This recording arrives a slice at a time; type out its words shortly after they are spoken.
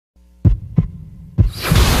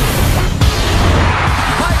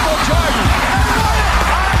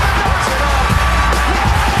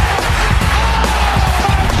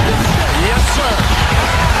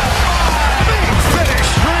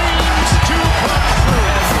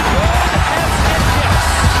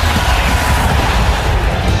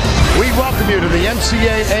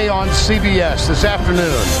NCAA on CBS this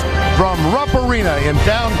afternoon. From Rupp Arena in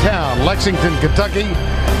downtown Lexington, Kentucky,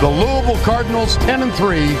 the Louisville Cardinals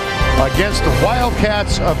 10-3 against the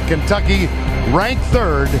Wildcats of Kentucky, ranked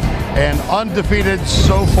 3rd and undefeated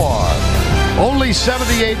so far. Only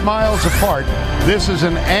 78 miles apart, this is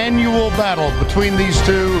an annual battle between these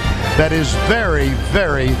two that is very,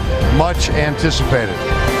 very much anticipated.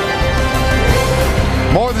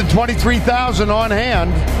 More than 23,000 on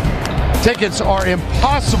hand. Tickets are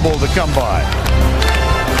impossible to come by.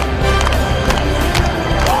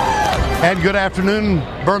 And good afternoon,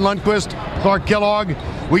 Vern Lundquist, Clark Kellogg.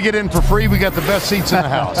 We get in for free. We got the best seats in the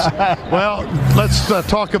house. Well, let's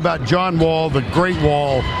talk about John Wall, the Great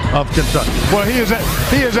Wall of Kentucky. Well, he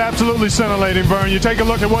is absolutely scintillating, Vern. You take a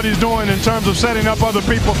look at what he's doing in terms of setting up other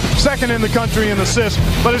people, second in the country in assists,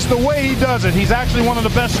 but it's the way he does it. He's actually one of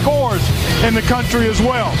the best scorers in the country as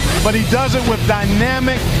well, but he does it with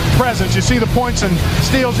dynamic presence. You see the points and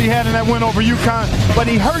steals he had in that win over UConn, but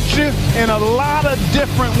he hurts you in a lot of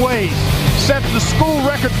different ways. Set the school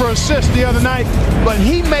record for assists the other night, but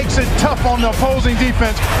he makes it tough on the opposing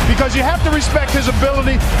defense because you have to respect his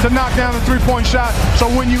ability to knock down the three-point shot. So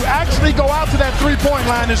when you actually go out to that three-point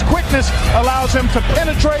line, his quickness allows him to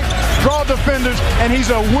penetrate, draw defenders, and he's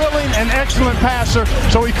a willing and excellent passer,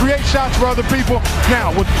 so he creates shots for other people.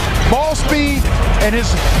 Now, with ball speed and his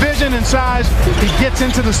vision and size, he gets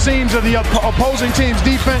into the seams of the opposing team's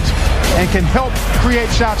defense and can help create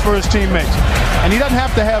shots for his teammates. And he doesn't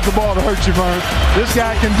have to have the ball to hurt you, Vern. This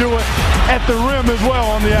guy can do it at the rim as well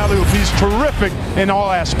on the alley-oop. He's terrific in all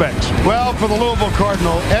aspects. Well, for the Louisville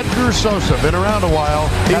Cardinal, Edgar Sosa, been around a while,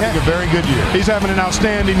 having a very good year. He's having an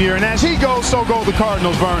outstanding year, and as he goes, so go the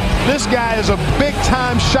Cardinals, Vern. This guy is a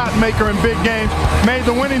big-time shot maker in big games. Made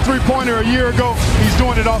the winning three-pointer a year ago. He's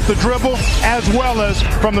doing it off the dribble as well as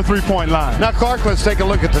from the three-point line. Now, Clark, let's take a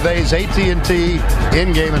look at today's AT&T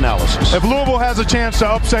in-game analysis. If Louisville has a chance to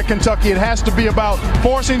upset Kentucky, it has to be about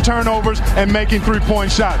forcing turnovers and making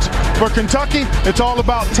three-point shots. For Kentucky, it's all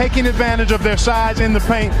about taking advantage of their size in the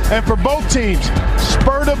paint. And for both teams,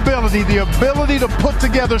 spurt ability, the ability to put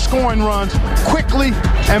together scoring runs quickly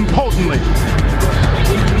and potently.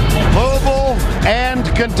 Louisville and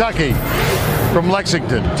Kentucky. From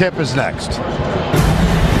Lexington, tip is next.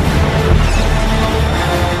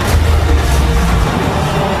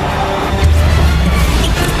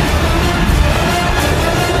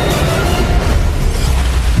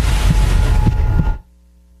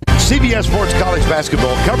 CBS Sports College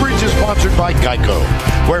Basketball coverage is sponsored by Geico,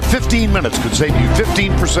 where 15 minutes could save you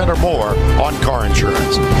 15% or more on car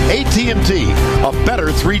insurance. AT&T, a better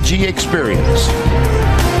 3G experience.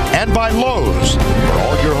 And by Lowe's, for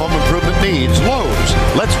all your home improvement needs. Lowe's,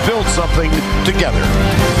 let's build something together.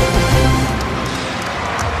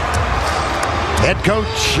 Head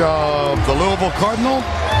coach of the Louisville Cardinal,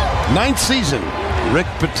 9th season, Rick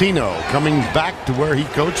Pitino, coming back to where he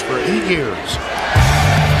coached for 8 years.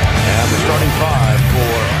 And the starting five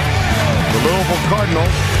for the Louisville Cardinal,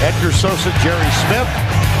 Edgar Sosa, Jerry Smith,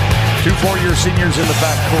 2 four-year seniors in the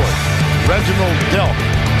backcourt, Reginald Delp,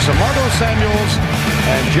 Samardo Samuels,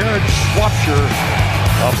 and Jared Schwapscher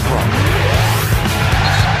up front.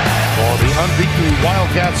 For the unbeaten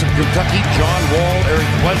Wildcats of Kentucky, John Wall, Eric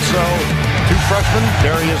Bledsoe, 2 freshmen,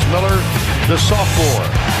 Darius Miller, the sophomore,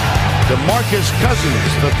 DeMarcus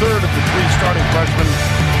Cousins, the 3rd of the 3 starting freshmen,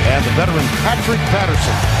 and the veteran Patrick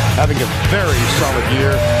Patterson, having a very solid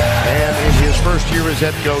year, and in his first year as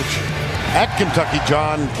head coach at Kentucky,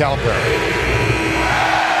 John Calipari.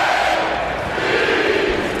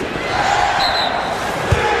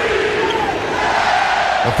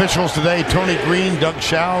 Officials today, Tony Green, Doug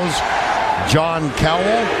Shows, John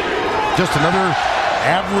Cowell. Just another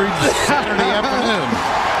average Saturday afternoon.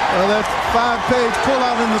 Well, that 5-page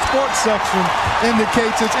pullout in the sports section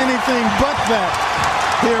indicates it's anything but that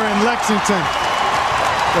here in Lexington.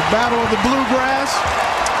 The battle of the bluegrass.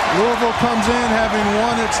 Louisville comes in having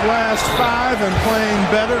won its last 5 and playing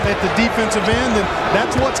better at the defensive end, and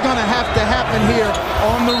that's what's going to happen here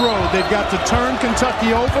on the road. They've got to turn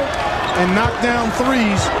Kentucky over and knock down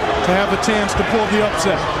threes to have a chance to pull the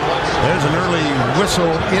upset. There's an early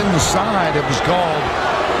whistle inside. It was called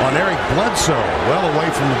on Eric Bledsoe, well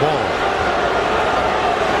away from the ball.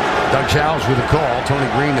 Doug Shows with a call. Tony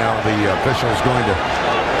Green now, the official, is going to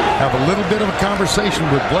have a little bit of a conversation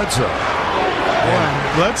with Bledsoe.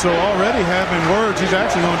 Yeah, Bledsoe already having words. He's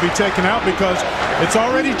actually going to be taken out because it's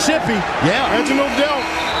already chippy. Yeah. Reginald Delp,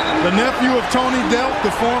 the nephew of Tony Delp,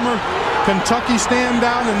 the former Kentucky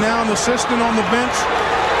standout and now an assistant on the bench.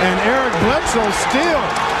 And Eric Bledsoe still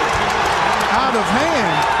out of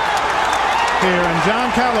hand. here, and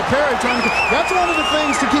John Calipari trying to. That's one of the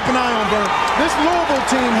things to keep an eye on, Vern. This Louisville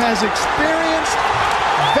team has experienced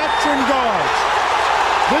veteran guards.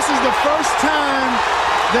 This is the first time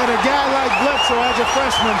that a guy like Bledsoe, as a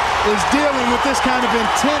freshman, is dealing with this kind of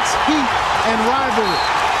intense heat and rivalry.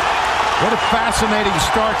 What a fascinating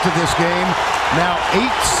start to this game. Now 8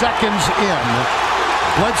 seconds in.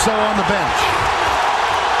 Bledsoe on the bench.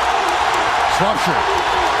 Schloesser.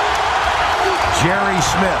 Jerry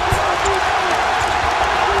Smith.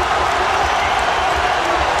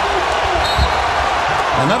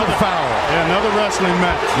 Another foul. Yeah, another wrestling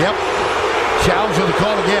match. Yep. Challenge of the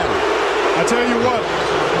call again. I tell you what,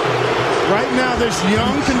 right now this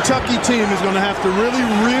young Kentucky team is going to have to really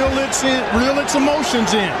reel its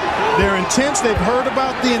emotions in. They're intense. They've heard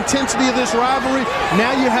about the intensity of this rivalry.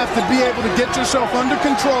 Now you have to be able to get yourself under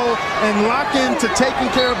control and lock into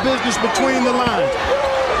taking care of business between the lines.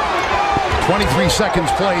 23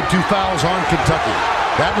 seconds played, 2 fouls on Kentucky.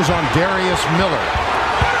 That was on Darius Miller.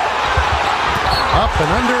 Up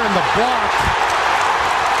and under, and the block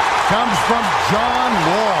comes from John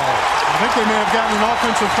Wall. I think they may have gotten an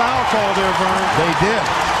offensive foul call there, Vern. They did.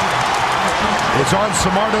 It's on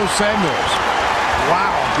Samardo Samuels.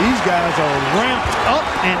 Wow, these guys are ramped up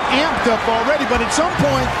and amped up already, but at some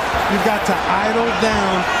point, you've got to idle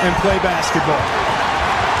down and play basketball.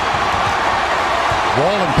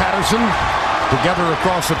 Wall and Patterson together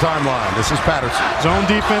across the timeline. This is Patterson. Zone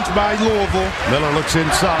defense by Louisville. Miller looks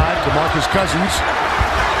inside. DeMarcus Cousins.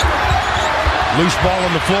 Loose ball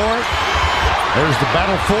on the floor. There's the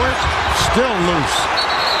battle for it. Still loose.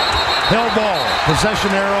 Hell ball.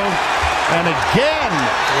 Possession arrow. And again.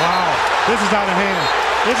 Wow. This is out of hand.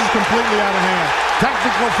 This is completely out of hand.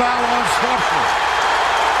 Technical foul on Schloesser.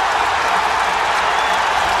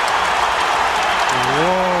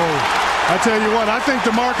 Whoa. I tell you what, I think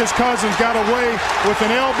DeMarcus Cousins got away with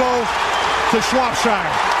an elbow to Shropshire.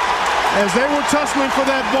 As they were tussling for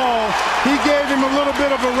that ball, he gave him a little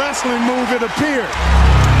bit of a wrestling move, it appeared.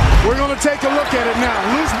 We're going to take a look at it now.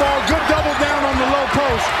 Loose ball, good double down on the low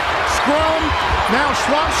post. Scrum, now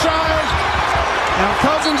Shropshire. Now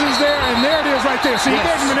Cousins is there, and there it is right there. See, he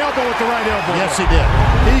gave him an elbow with the right elbow. Yes, he did.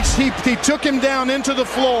 He took him down into the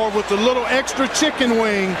floor with the little extra chicken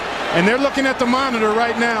wing, and they're looking at the monitor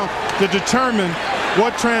right now to determine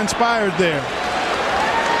what transpired there.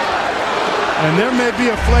 And there may be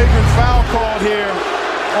a flagrant foul called here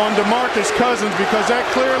on DeMarcus Cousins because that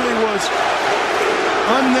clearly was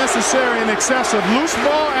unnecessary and excessive. Loose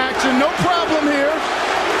ball action, no problem here.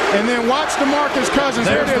 And then watch DeMarcus Cousins.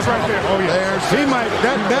 There it is right there. Oh yeah. He might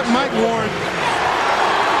that might warrant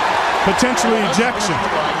potentially ejection.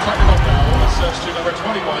 To number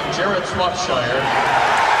 21, Jared Shropshire.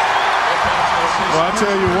 Well, I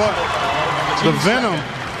tell you what, the venom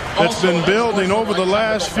that's been building over the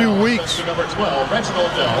last few weeks, boiling over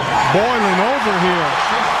here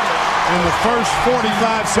in the first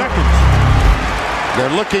 45 seconds.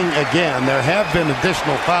 They're looking again. There have been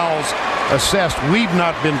additional fouls assessed. We've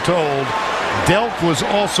not been told. Delk was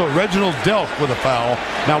also, Reginald Delk with a foul.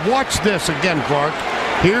 Now watch this again, Clark.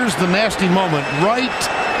 Here's the nasty moment right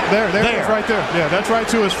there. It's right there. Yeah, that's right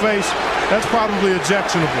to his face. That's probably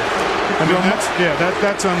ejectionable. I mean, that's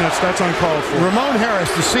uncalled for. Ramon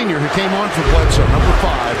Harris, the senior who came on for Bledsoe, number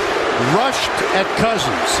 5, rushed at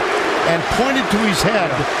Cousins and pointed to his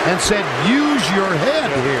head and said, use your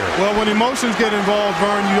head here. Well, when emotions get involved,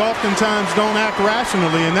 Vern, you oftentimes don't act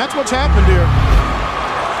rationally, and that's what's happened here.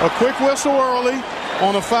 A quick whistle early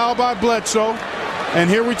on a foul by Bledsoe,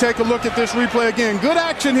 and here we take a look at this replay again. Good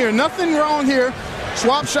action here, nothing wrong here.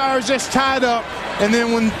 Shropshire's just tied up, and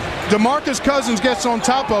then when DeMarcus Cousins gets on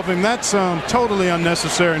top of him, that's totally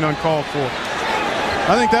unnecessary and uncalled for.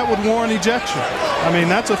 I think that would warrant ejection. I mean,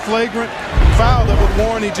 that's a flagrant foul that would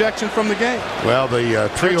warrant ejection from the game. Well, the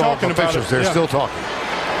trio of officials, they're still talking.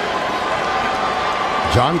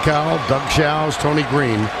 John Cowell, Doug Shows, Tony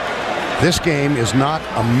Green. This game is not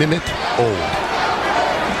a minute old.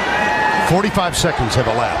 45 seconds have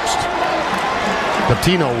elapsed.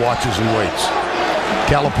 Patino watches and waits.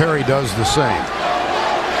 Calipari does the same.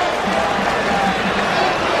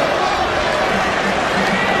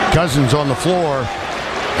 Cousins on the floor,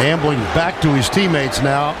 ambling back to his teammates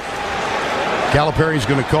now. Calipari's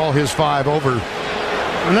going to call his 5 over.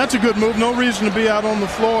 And that's a good move. No reason to be out on the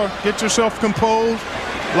floor. Get yourself composed,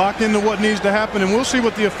 lock into what needs to happen, and we'll see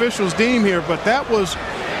what the officials deem here. But that was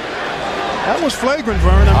flagrant,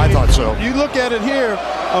 Vern. I thought so. You look at it here,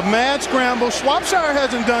 a mad scramble. Shropshire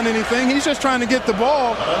hasn't done anything. He's just trying to get the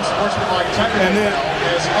ball. Unsportsmanlike technical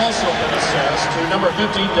has also been assessed to number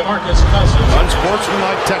 15, DeMarcus Cousins.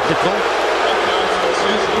 Unsportsmanlike technical.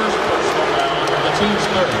 His first personal foul, the team's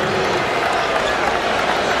third.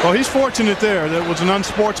 Well, he's fortunate there. That was an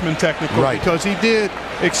unsportsman technical, right, because he did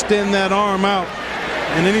extend that arm out.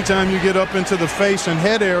 And anytime you get up into the face and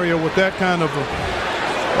head area with that kind of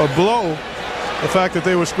a blow, the fact that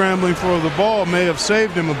they were scrambling for the ball may have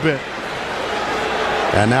saved him a bit.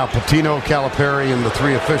 And now Patino, Calipari, and the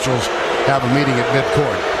three officials have a meeting at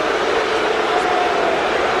midcourt.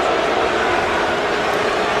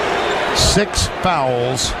 6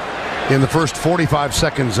 fouls in the first 45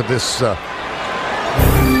 seconds of this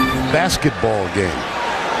basketball game.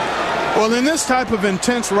 Well, in this type of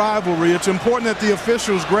intense rivalry, it's important that the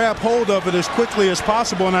officials grab hold of it as quickly as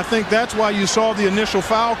possible, and I think that's why you saw the initial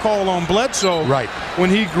foul call on Bledsoe, right, when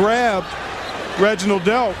he grabbed Reginald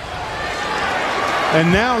Delp.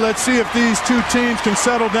 And now let's see if these two teams can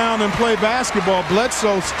settle down and play basketball.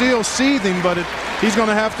 Bledsoe still seething, but he's going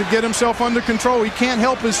to have to get himself under control. He can't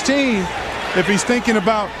help his team if he's thinking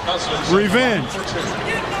about revenge.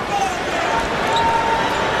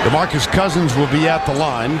 DeMarcus Cousins will be at the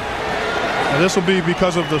line. And this will be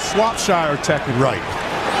because of the Swapshire technique. Right.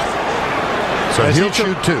 So he'll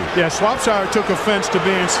shoot 2. Yeah, Swapshire took offense to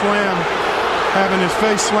being slammed, having his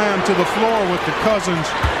face slammed to the floor with the Cousins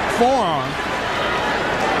forearm.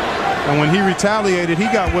 And when he retaliated,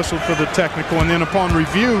 he got whistled for the technical. And then upon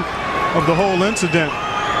review of the whole incident,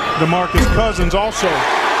 DeMarcus Cousins also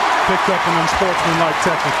picked up an unsportsmanlike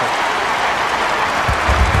technical.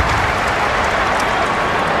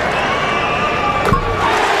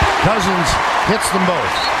 Cousins hits them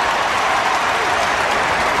both.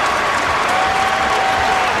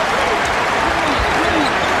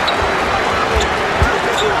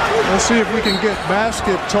 Let's see if we can get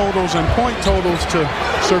basket totals and point totals to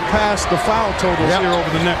surpass the foul totals here over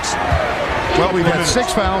the next. Well, we've had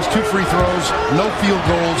 6 fouls, 2 free throws, no field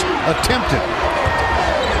goals attempted.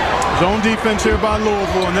 Zone defense here by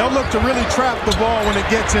Louisville, and they'll look to really trap the ball when it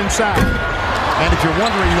gets inside. And if you're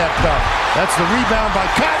wondering, that's the rebound by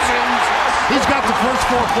Cousins. He's got the first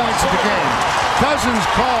 4 points of the game. Cousins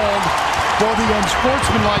called for the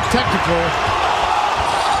unsportsmanlike technical,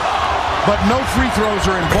 but no free throws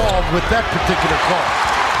are involved with that particular call.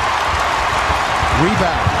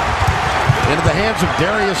 Rebound into the hands of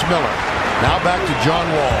Darius Miller. Now back to John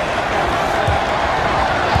Wall.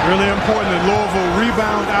 Really important that Louisville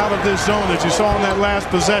rebound out of this zone, as you saw in that last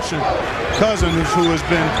possession. Cousins, who has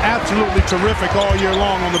been absolutely terrific all year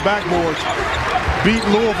long on the backboards, beat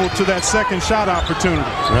Louisville to that second shot opportunity.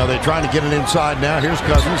 Well, they're trying to get it inside now. Here's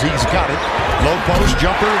Cousins. He's got it. Low post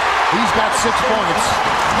jumper. He's got 6 points.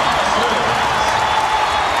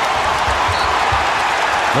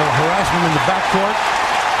 Little harassment in the backcourt.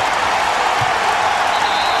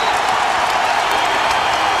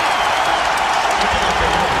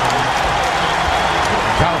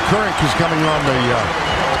 Kyle Kuric is coming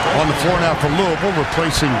on the floor now for Louisville,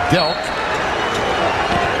 replacing Delk.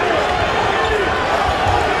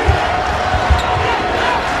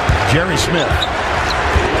 Jerry Smith.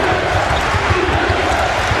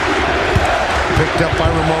 Picked up by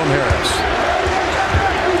Ramon Harris.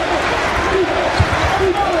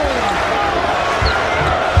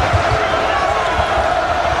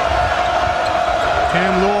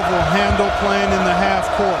 Can Louisville handle playing in the half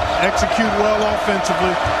court, execute well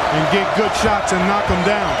offensively, and get good shots and knock them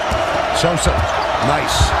down? Sosa,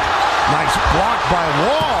 nice block by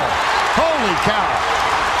Wall. Holy cow!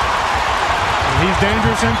 And he's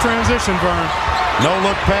dangerous in transition, Vern. No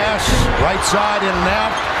look pass, right side in and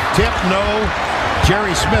out. Tip, no.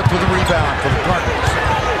 Jerry Smith with a rebound for the Cardinals.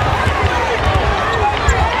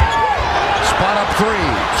 Spot up 3.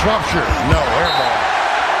 Swapshire, no, air ball.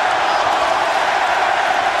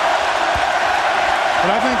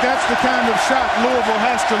 But I think that's the kind of shot Louisville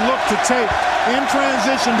has to look to take in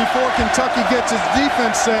transition before Kentucky gets its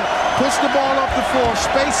defense set. Push the ball up the floor,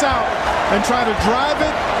 space out, and try to drive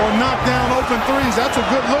it or knock down open threes. That's a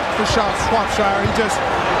good look for Swapshire. He just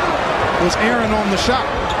was erring on the shot.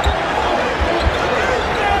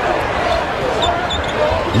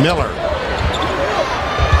 Miller.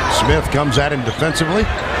 Smith comes at him defensively.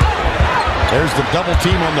 There's the double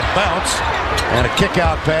team on the bounce. And a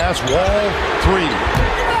kick-out pass. Wall, 3.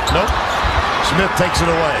 Nope. Smith takes it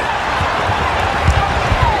away.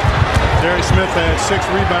 Jerry Smith had 6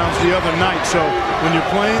 rebounds the other night. So when you're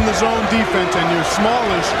playing the zone defense and you're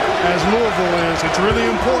smallish, as Louisville is, it's really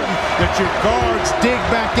important that your guards dig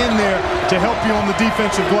back in there to help you on the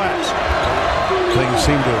defensive glass. Things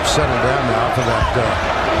seem to have settled down now after that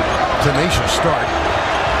tenacious start.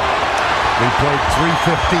 They played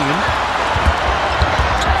 3:15.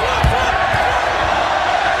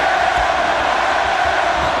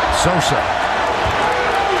 Sosa.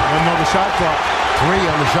 Doesn't know the shot clock. 3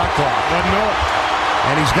 on the shot clock. Doesn't know it.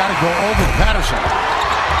 And he's got to go over Patterson.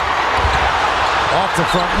 Off the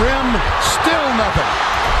front rim, still nothing.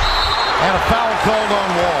 And a foul called on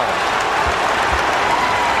Wall.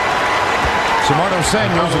 Samardo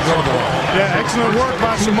Samuels will go to the line. Yeah, excellent work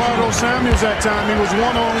by Samardo Samuels that time. He was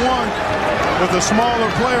one-on-one with a smaller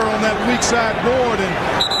player on that weak side board and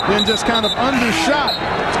then just kind of undershot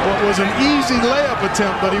what was an easy layup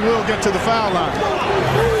attempt, but he will get to the foul line.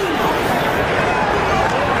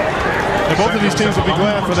 And both of these teams will be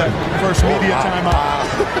glad for that first media timeout.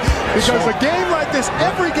 Because a game like this,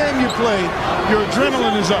 every game you play, your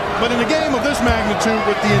adrenaline is up. But in a game of this magnitude,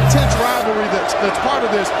 with the intense rivalry that's part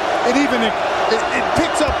of this, it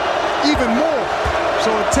picks up even more.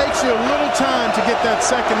 So it takes you a little time to get that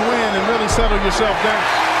second win and really settle yourself down.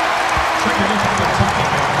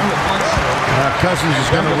 Cousins is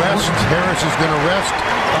going to rest. Harris is going to rest.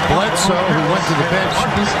 Bledsoe, who went to the bench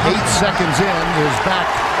 8 seconds in, is back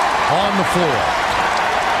on the floor.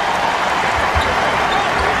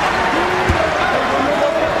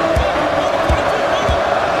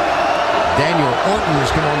 Daniel Orton has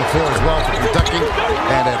come on the floor as well for Kentucky,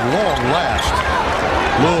 and at long last,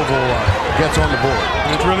 Louisville gets on the board.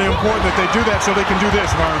 And it's really important that they do that so they can do this,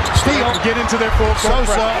 Vern. Steal. Get into their full court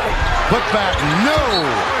Sosa, pressure. put back, no!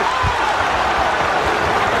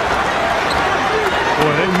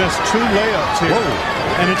 Boy, they missed 2 layups here. Whoa.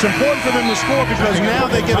 And it's important for them to score because now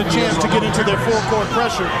they get a chance to get into their full court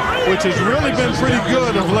pressure, which has really been pretty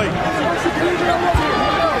good of late.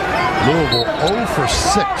 Louisville 0 for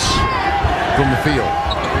 6 from the field.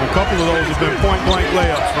 And a couple of those have been point-blank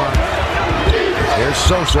layups, Vern. Here's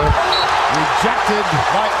Sosa, rejected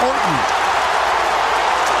by Orton.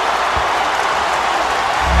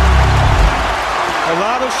 A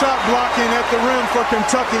lot of shot blocking at the rim for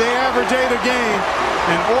Kentucky. They average 8 a game,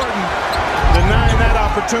 and Orton denying that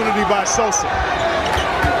opportunity by Sosa.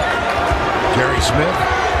 Jerry Smith.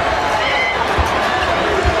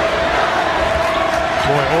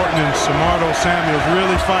 Boy, Orton and Samardo Samuels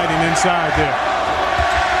really fighting inside there.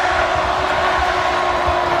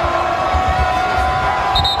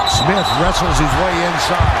 Smith wrestles his way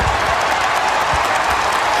inside.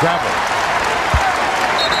 Travel.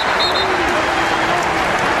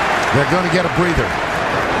 They're going to get a breather.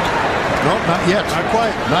 No, not yet. Not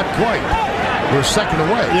quite. Not quite. We're a second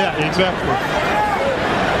away. Yeah, exactly.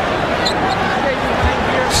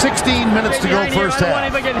 16 minutes to go first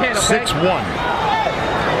half. 6-1.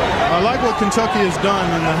 I like what Kentucky has done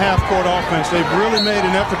in the half-court offense. They've really made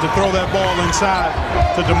an effort to throw that ball inside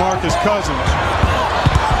to DeMarcus Cousins.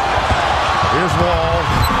 Here's Wall.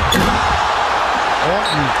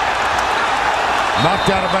 Orton knocked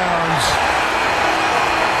out of bounds.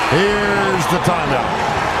 Here's the timeout.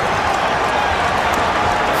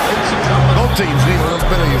 Both teams need a little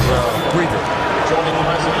bit of breather. Jump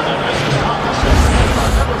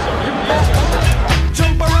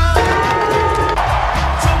around.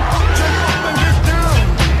 Jump up and get down.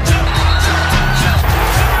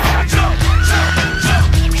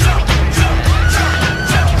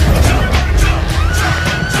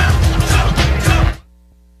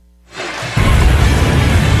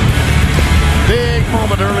 Big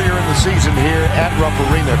moment earlier in the season here at Rupp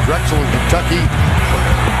Arena, Drexel in Kentucky.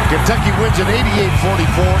 Kentucky wins in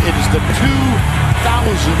 88-44. It is the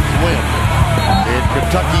 2,000th win in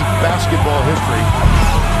Kentucky basketball history.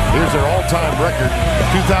 Here's their all-time record.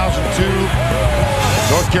 2002,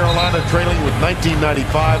 North Carolina trailing with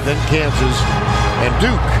 1995, then Kansas, and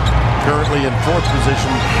Duke currently in 4th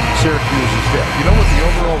position. Syracuse is 5th. You know what the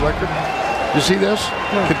overall record? You see this?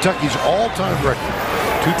 No. Kentucky's all-time record,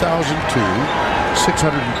 2002,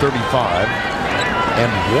 635,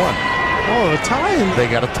 and 1. Oh, a tie. They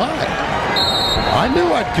got a tie. I knew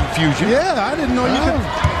I'd confuse you. Yeah, I didn't know you could.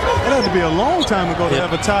 It had to be a long time ago to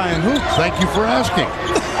have a tie in hoops. Thank you for asking.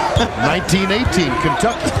 1918,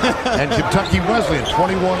 Kentucky. And Kentucky Wesleyan,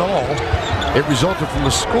 21 all. It resulted from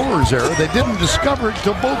the scorer's error. They didn't discover it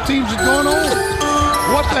until both teams had gone home.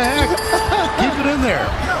 What the heck? Keep it in there.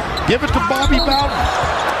 Give it to Bobby Bowden.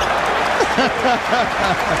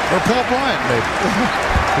 Or Paul Bryant, maybe,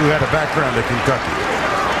 who had a background at Kentucky.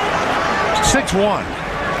 6-1.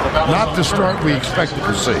 Not the start we expected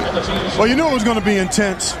to see. Well, you knew it was going to be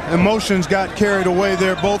intense. Emotions got carried away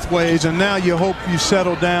there both ways, and now you hope you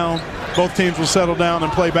settle down. Both teams will settle down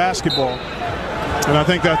and play basketball. And I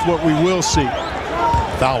think that's what we will see.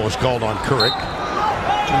 Foul was called on Couric.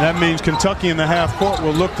 And that means Kentucky in the half court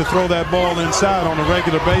will look to throw that ball inside on a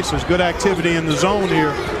regular basis. Good activity in the zone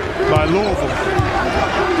here by Louisville.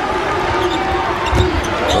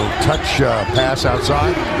 Touch pass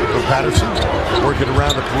outside from Patterson. Working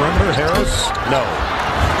around the perimeter. Harris, no.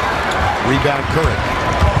 Rebound Couric.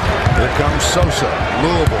 Here comes Sosa.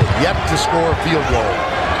 Louisville yet to score a field goal.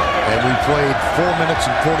 And we played 4 minutes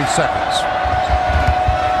and 40 seconds.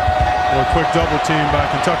 A quick double team by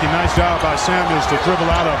Kentucky. Nice job by Samuels to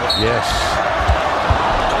dribble out of it. Yes.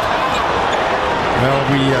 Well,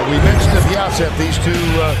 we mentioned at the outset these two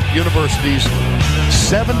universities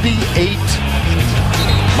 78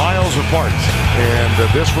 miles apart, and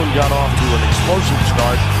this one got off to an explosive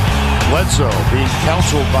start. Bledsoe being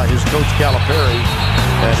counseled by his coach Calipari,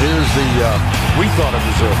 and here's the we thought it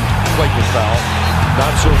was a flagrant foul,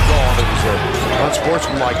 not so called. It was a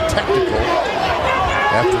unsportsmanlike technical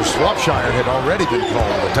after Swapshire had already been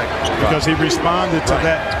called a technical foul. Because he responded to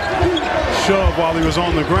that shove while he was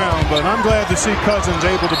on the ground. But I'm glad to see Cousins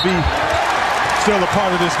able to be still a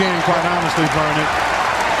part of this game, quite honestly, Vernon.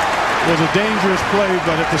 It was a dangerous play,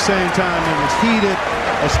 but at the same time, it was heated,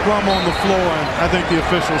 a scrum on the floor, and I think the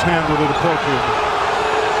officials handled it appropriately.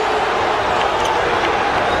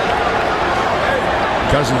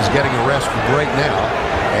 Cousins getting a rest for break now,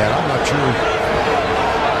 and I'm not sure.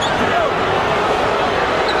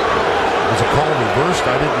 Was a call reversed?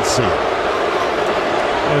 I didn't see it.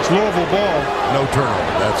 It's Louisville ball. No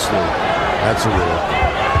turnover. That's the rule.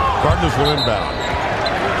 Cardinals will inbound.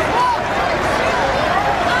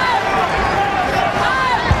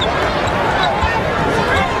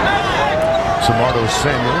 Samardo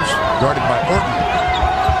Samuels guarded by Orton.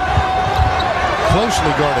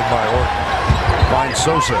 Closely guarded by Orton. Finds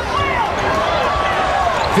Sosa.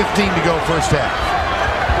 15 to go first half.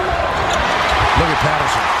 Look at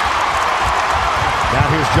Patterson. Now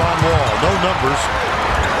here's John Wall. No numbers.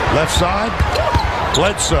 Left side.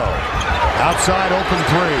 Bledsoe. Outside open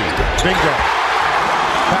three. Bingo.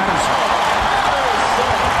 Patterson.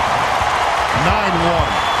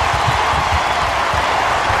 9-1.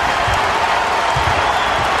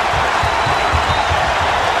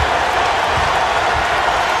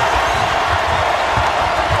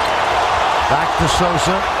 Back to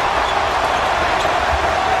Sosa.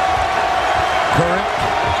 Current.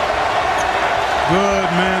 Good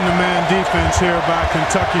man-to-man defense here by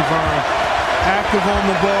Kentucky, Vern. Active on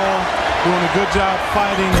the ball, doing a good job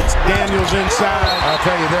fighting. It's Daniels inside. I'll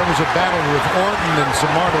tell you, there was a battle with Orton and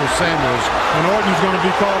Samardo Samuels. And Orton's going to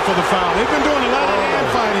be called for the foul. They've been doing a lot of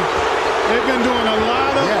hand fighting. They've been doing a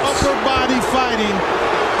lot of upper body fighting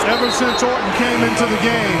ever since Orton came into the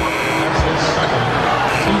game.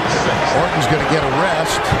 Orton's going to get a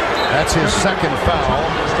rest. That's his second foul.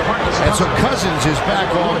 And so Cousins is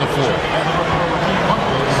back on the floor.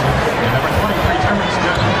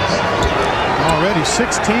 Already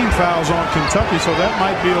 16 fouls on Kentucky, so that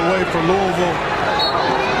might be a way for Louisville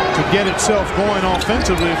to get itself going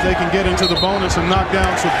offensively if they can get into the bonus and knock down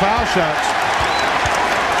some foul shots.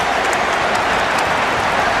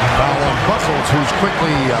 Foul on Buckles, who's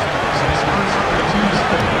quickly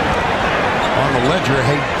on the ledger.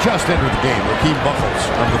 Hey, just entered the game. Rakeem Buckles,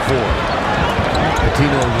 number 4.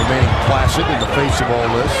 Pitino remaining placid in the face of all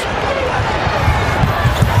this.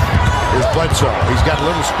 Here's Bledsoe. He's got a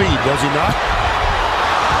little speed, does he not?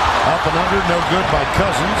 Up and under, no good by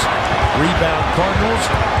Cousins. Rebound Cardinals.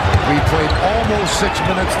 We played almost 6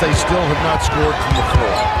 minutes. They still have not scored from the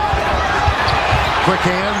floor. Quick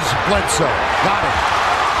hands, Bledsoe. Got it.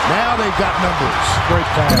 Now they've got numbers. Great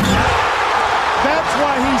pass. That's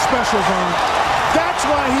why he's special, Vern. That's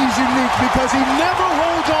why he's unique, because he never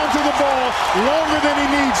holds on to the ball longer than he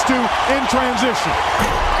needs to in transition.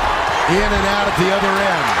 In and out at the other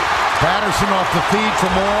end. Patterson off the feed from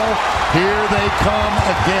Wall. Here they come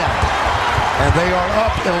again. And they are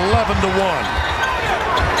up 11-1.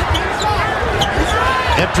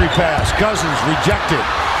 Entry pass. Cousins rejected.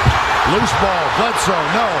 Loose ball. Bledsoe.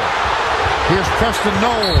 No. Here's Preston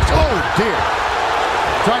Knowles. Oh, dear.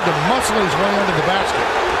 Tried to muscle his way under the basket.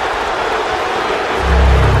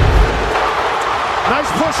 Nice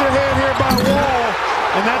push ahead here by Wall.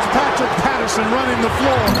 And that's Patrick Patterson running the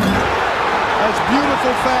floor. That's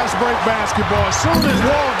beautiful fast break basketball. As soon as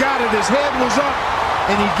Wall got it, his head was up,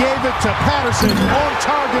 and he gave it to Patterson on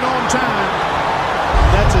target, on time.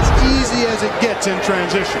 That's as easy as it gets in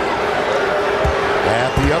transition.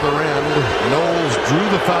 At the other end, Knowles drew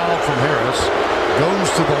the foul from Harris. Goes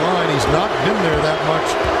to the line. He's not been there that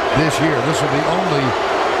much this year. This will be only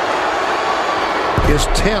his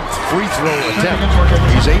 10th free throw attempt.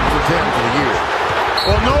 He's 8 for 10 for the year.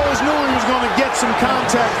 Well, Knowles knew he was going to get some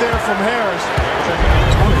contact there from Harris.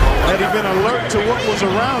 Had he been alert to what was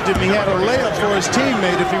around him, he had a layup for his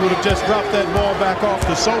teammate if he would have just dropped that ball back off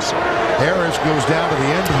to Sosa. Harris goes down to the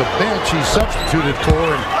end of the bench. He's substituted for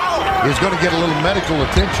and is going to get a little medical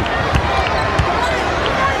attention.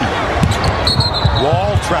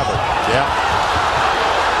 Wall travel. Yeah.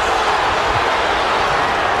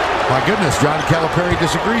 My goodness, John Calipari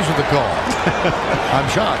disagrees with the call. I'm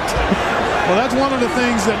shocked. Well, that's one of the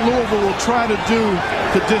things that Louisville will try to do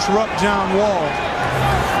to disrupt John Wall.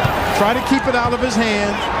 Try to keep it out of his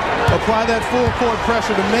hands, apply that full court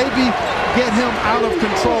pressure to maybe get him out of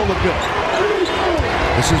control a bit.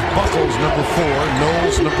 This is Buckles, number 4,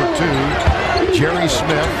 Knowles, number 2, Jerry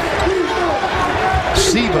Smith,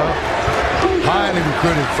 Siva, highly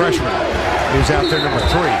recruited freshman, who's out there, number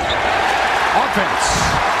 3. Offense.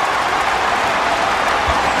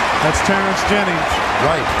 That's Terrence Jennings.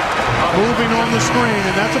 Right. Moving on the screen,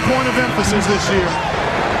 and that's a point of emphasis this year.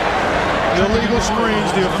 Illegal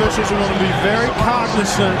screens, the officials are going to be very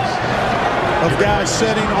cognizant of guys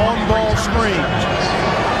setting on-ball screens.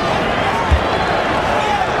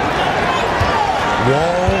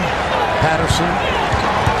 Wall, Patterson.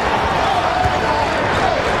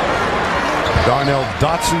 Darnell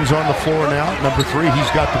Dotson's on the floor now, number 3.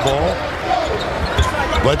 He's got the ball.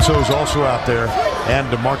 Bledsoe's also out there, and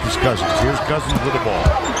DeMarcus Cousins. Here's Cousins with the ball.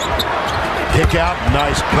 Kick out,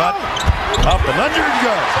 nice cut. Up and under it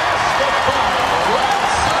goes.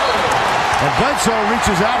 And Bledsoe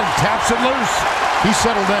reaches out and taps it loose. He's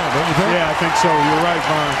settled down, don't you think? Yeah, I think so. You're right,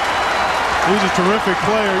 Vern. He's a terrific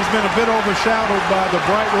player. He's been a bit overshadowed by the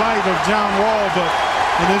bright light of John Wall, but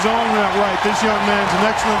in his own right, this young man's an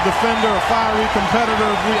excellent defender, a fiery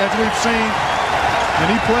competitor, as we've seen. And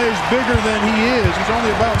he plays bigger than he is. He's only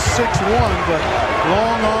about 6'1", but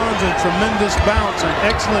long arms and tremendous bounce and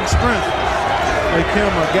excellent strength make him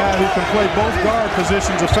a guy who can play both guard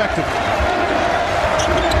positions effectively.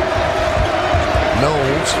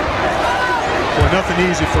 Knowles. Boy, nothing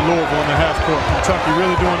easy for Louisville in the half court. Kentucky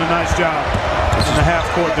really doing a nice job in the half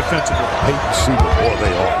court defensively. Peyton Siva, boy, they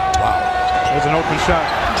are. Wow. There's an open shot.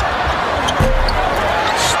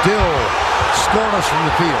 Still scoreless from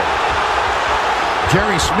the field.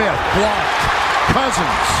 Jerry Smith blocked.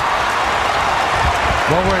 Cousins.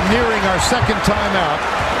 Well, we're nearing our second timeout.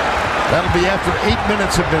 That'll be after 8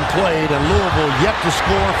 minutes have been played, and Louisville yet to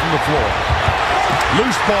score from the floor.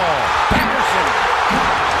 Loose ball. Patterson.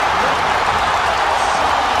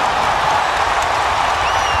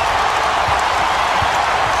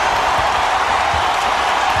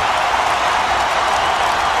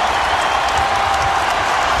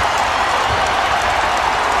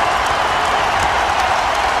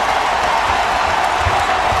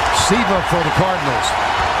 Siva for the Cardinals.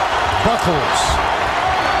 Buckles.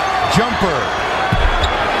 Jumper.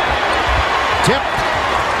 Tip.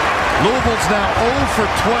 Louisville's now 0 for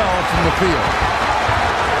 12 from the field.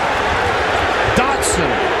 Dotson.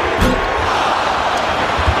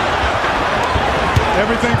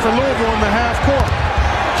 Everything for Louisville in the half court.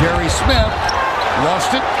 Jerry Smith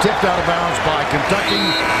lost it. Tipped out of bounds by Kentucky.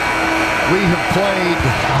 We have played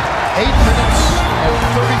 8 minutes and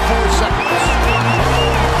 34 seconds.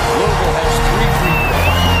 Louisville has 3 free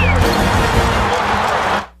throws.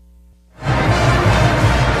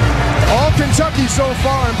 All Kentucky so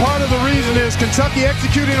far, and part of the reason is Kentucky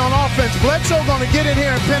executing on offense. Bledsoe going to get in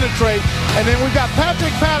here and penetrate, and then we've got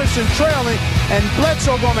Patrick Patterson trailing, and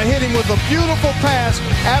Bledsoe going to hit him with a beautiful pass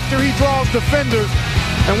after he draws defenders,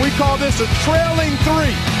 and we call this a trailing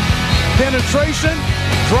 3. Penetration,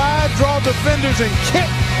 drive, draw defenders, and kick.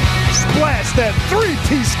 Splash that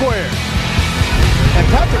 3-T-square. And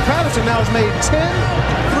Patrick Patterson now has made 10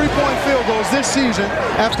 three-point field goals this season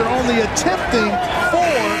after only attempting 4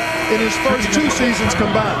 in his first 2 seasons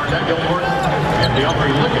combined. All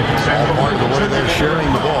part of the way they're sharing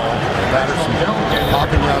the ball. Patterson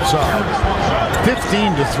popping outside. 15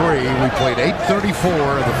 to 3. We played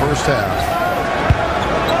 8:34 in the first half.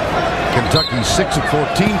 Kentucky 6 of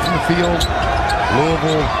 14 from the field.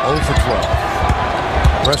 Louisville 0 for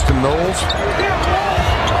 12. Preston Knowles.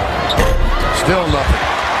 Still nothing.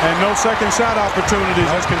 And no second shot opportunities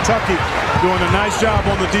as Kentucky doing a nice job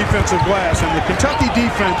on the defensive glass. And the Kentucky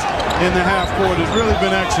defense in the half court has really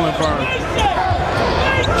been excellent, Vern.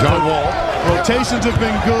 John Wall. Rotations have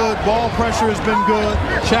been good. Ball pressure has been good.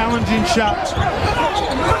 Challenging shots.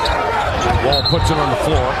 Wall puts it on the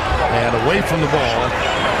floor and away from the ball.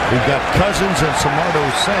 We've got Cousins and Samardo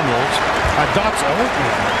Samuels.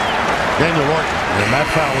 Daniel Orton. And that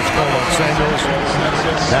foul is called on Samuels.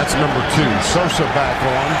 That's number 2. Sosa back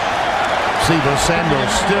on. Siva.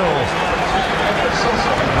 Samuels still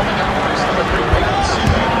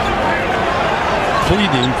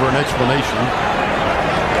pleading for an explanation.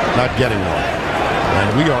 Not getting one.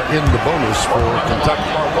 And we are in the bonus for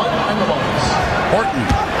Kentucky. Orton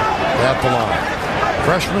at the line.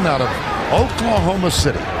 Freshman out of Oklahoma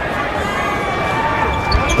City.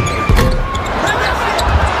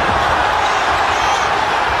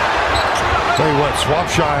 Tell you what,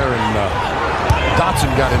 Swapshire and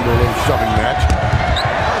Dotson got into a little shoving match.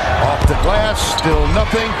 Off the glass, still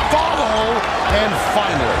nothing. Follow, and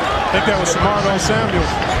finally. I think that was Samardo Samuel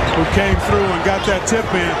who came through and got that tip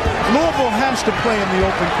in. Louisville has to play in the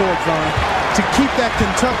open court, Vern, to keep that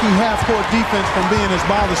Kentucky half-court defense from being as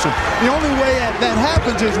bothersome. The only way that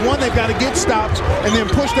happens is, one, they've got to get stops and then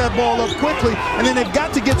push that ball up quickly, and then they've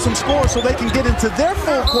got to get some scores so they can get into their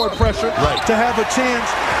full-court pressure to have a chance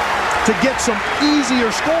to get some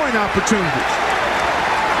easier scoring opportunities.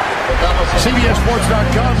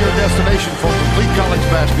 CBSSports.com, your destination for complete college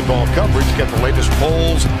basketball coverage. Get the latest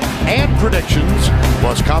polls and predictions,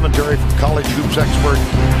 plus commentary from college hoops expert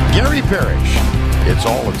Gary Parrish. It's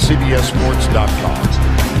all at CBSSports.com.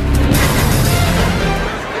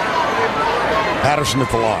 Patterson at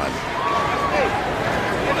the line.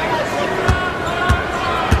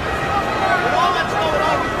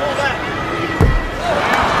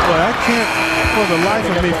 Well, I can't, for the life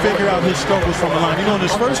of me, figure out his struggles from the line. You know, in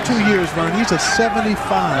his first 2 years, Vern, he's a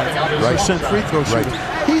 75% free throw shooter.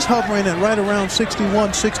 He's hovering at right around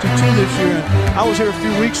 61, 62 this year. And I was here a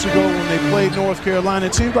few weeks ago when they played North Carolina.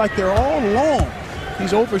 It seems like they're all long.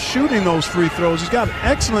 He's overshooting those free throws. He's got an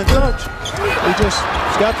excellent touch.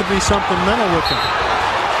 It's got to be something mental with him.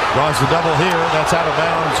 Draws the double here. That's out of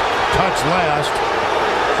bounds. Touch last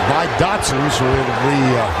by Dotson, so it'll be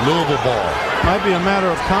Louisville ball. Might be a matter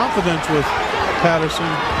of confidence with Patterson.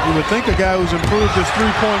 You would think a guy who's improved his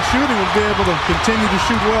three-point shooting would be able to continue to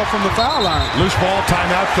shoot well from the foul line. Loose ball,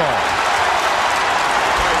 timeout call.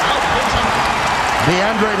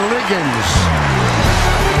 DeAndre Liggins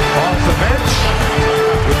off the bench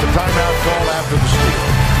with the timeout call after the steal.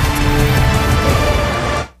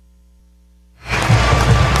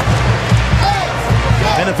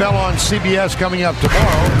 NFL on CBS coming up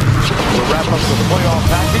tomorrow. We'll wrap up with the playoff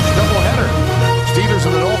package doubleheader. Steelers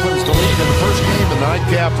and the Dolphins to lead in the first game. The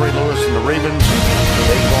nightcap, Ray Lewis and the Ravens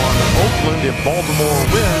take on Oakland. If Baltimore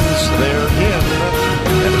wins, they're in.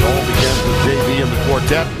 And it all begins with JV and the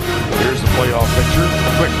quartet. Here's the playoff picture.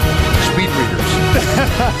 Quick, speed readers.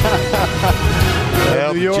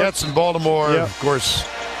 Well, the Jets and Baltimore, of course,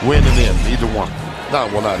 win and in. Either one. No,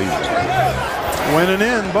 well, not either. Win and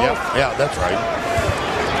in, both. Yeah, that's right.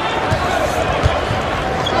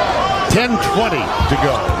 10:20 to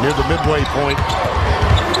go near the midway point.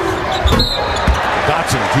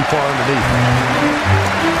 Dotson too far underneath.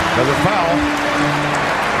 Another foul.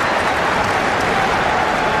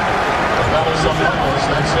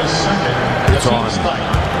 That's his second. It's on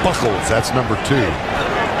Buckles. That's number 2.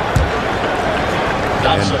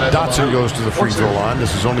 And Dotson goes to the free throw line.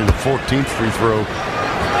 This is only the 14th free throw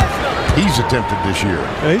he's attempted this year.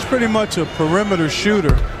 Yeah, he's pretty much a perimeter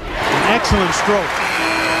shooter. An excellent stroke.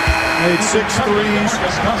 Made 6 threes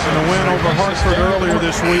in a win over Hartford earlier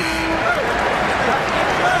this week.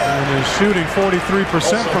 And is shooting 43%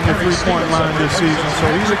 from the three-point line this season. So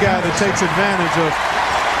he's a guy that takes advantage of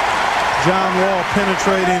John Wall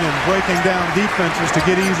penetrating and breaking down defenses to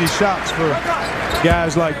get easy shots for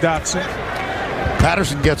guys like Dotson.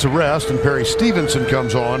 Patterson gets a rest, and Perry Stevenson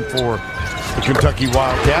comes on for the Kentucky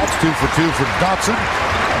Wildcats. 2 for 2 for Dotson.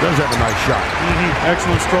 Does have a nice shot.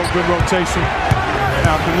 Excellent stroke, good rotation.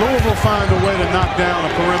 Now, can Louisville find a way to knock down a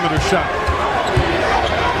perimeter shot?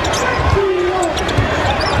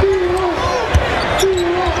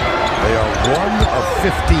 They are 1 of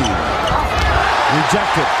 15.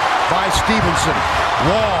 Rejected by Stevenson.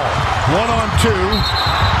 Wall, 1-on-2.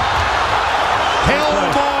 Held the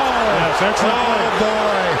ball. Yes, excellent play.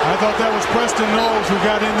 Boy. I thought that was Preston Knowles who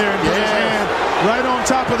got in there and put his hand right on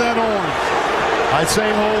top of that orange. I say,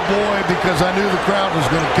 oh boy, because I knew the crowd was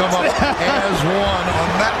going to come up as one on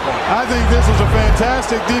that one. I think this is a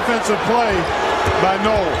fantastic defensive play by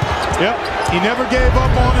Knowles. Yep. He never gave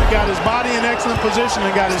up on it, got his body in excellent position,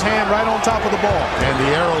 and got his hand right on top of the ball. And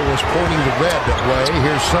the arrow was pointing the red way.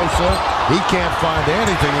 Here's Sosa. He can't find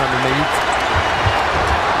anything underneath.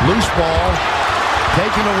 Loose ball.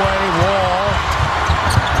 Taken away. Wall.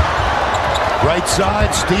 Right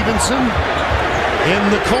side. Stevenson. In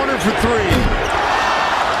the corner for 3.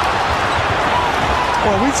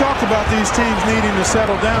 Well, we talked about these teams needing to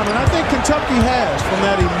settle down, and I think Kentucky has. From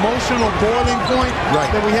that emotional boiling point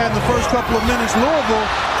that we had in the first couple of minutes, Louisville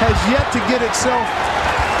has yet to get itself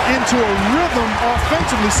into a rhythm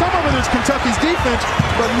offensively. Some of it is Kentucky's defense,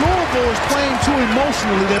 but Louisville is playing too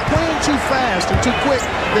emotionally. They're playing too fast and too quick.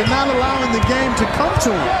 They're not allowing the game to come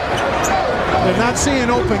to them. They're not seeing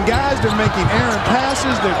open guys. They're making errant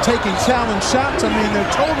passes. They're taking challenge shots. I mean, they're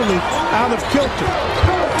totally out of kilter.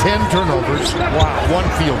 10 turnovers. Wow. 1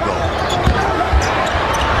 field goal.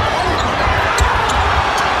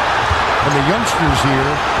 And the youngsters here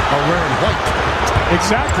are wearing white.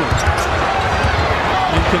 Exactly.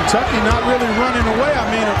 Kentucky not really running away. I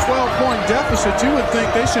mean, a 12-point deficit, you would think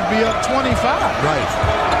they should be up 25. Right.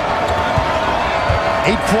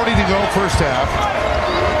 8:40 to go, first half.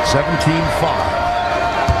 17-5.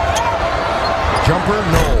 Jumper,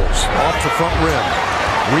 Knowles, off the front rim.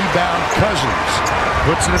 Rebound, Cousins.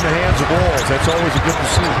 Puts it in the hands of Walls. That's always a good to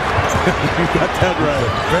see. You got that right.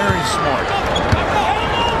 Very smart.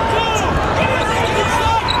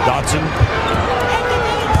 Dotson.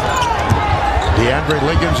 DeAndre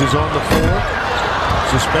Liggins is on the floor.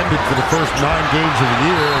 Suspended for the first 9 games of the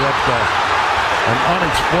year. That's an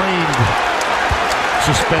unexplained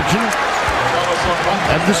suspension.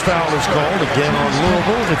 And this foul is called again on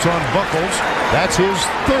Louisville. It's on Buckles. That's his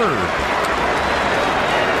 3rd.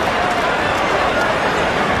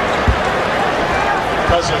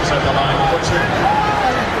 Cousins at the line for 2.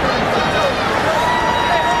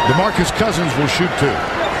 DeMarcus Cousins will shoot 2.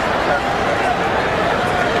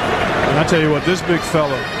 And I tell you what, this big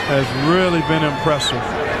fella has really been impressive.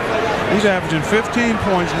 He's averaging 15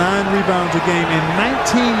 points, 9 rebounds a game in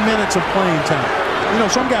 19 minutes of playing time. You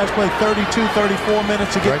know, some guys play 32, 34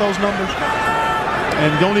 minutes to get those numbers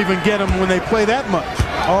and don't even get them when they play that much.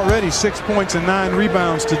 Already 6 points and 9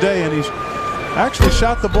 rebounds today, and he's actually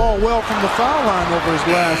shot the ball well from the foul line over his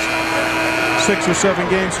last 6 or 7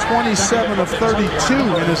 games. 27 of 32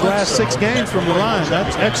 in his last 6 games from the line.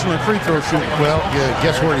 That's excellent free throw shooting. Well,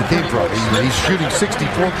 guess where he came from? He's shooting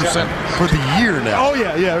 64% for the year now. Oh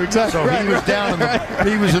yeah, exactly. So he was down.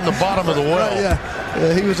 He was in the bottom of the well. Yeah,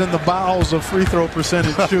 he was in the bowels of free throw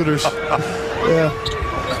percentage shooters. Yeah.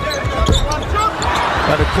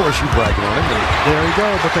 And of course, you bragging on him. There you go,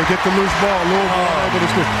 but they get the loose ball.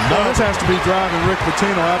 Well, this has to be driving Rick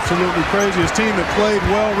Pitino absolutely crazy. His team had played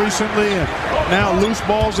well recently, and now loose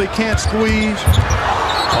balls they can't squeeze.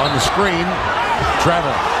 On the screen,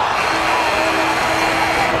 travel.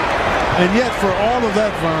 And yet, for all of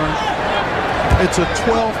that, Vern, it's a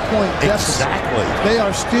 12-point deficit. Exactly. They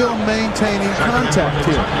are still maintaining contact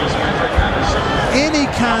here.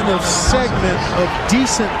 Any kind of segment of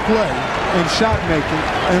decent play and shot making,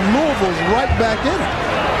 and Louisville's right back in it.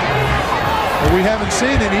 But we haven't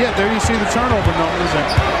seen any yet. There you see the turnover numbers, and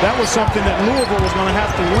that was something that Louisville was going to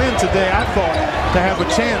have to win today, I thought, to have a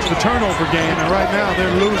chance, the turnover game, and right now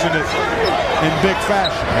they're losing it in big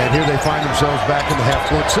fashion. And here they find themselves back in the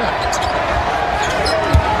half-court set.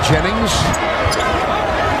 Jennings.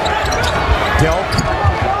 Delp.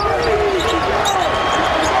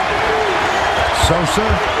 Sosa.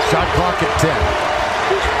 Shot clock at 10.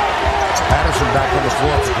 Patterson back on the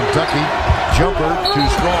floor for Kentucky. Jumper, too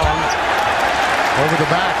strong. Over the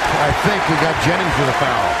back, I think we got Jennings with a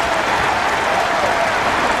foul.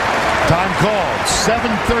 Time called.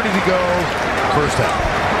 7:30 to go. First half.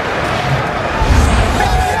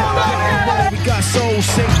 We got soul,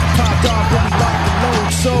 safety, popped off, but we locked the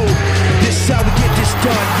load. So this is how we get this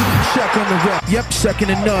done. You can check on the rep. Yep, second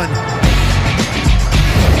to none.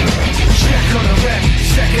 Check on the rep,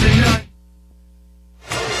 second to none.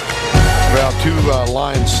 Well, 2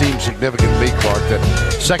 lines seem significant to me, Clark. That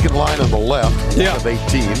second line on the left, of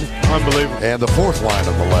 18. Unbelievable. And the 4th line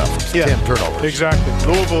on the left, 10 turnovers. Exactly.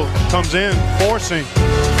 Louisville comes in forcing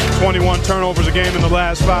 21 turnovers a game in the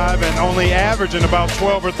last 5 and only averaging about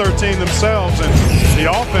 12 or 13 themselves. And the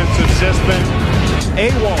offense has just been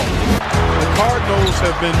AWOL. The Cardinals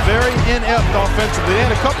have been very inept offensively. They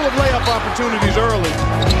had a couple of layup opportunities early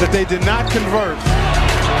that they did not convert.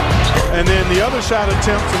 And then the other shot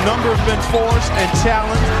attempts, a number have been forced and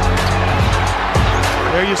challenged.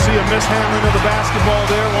 There you see a mishandling of the basketball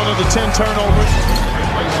there, one of the 10 turnovers.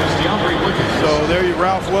 So there you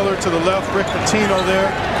Ralph Willard to the left, Rick Pitino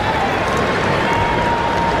there.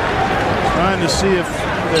 Trying to see if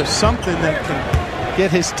there's something that can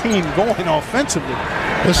get his team going offensively.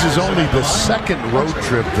 This is only the 2nd road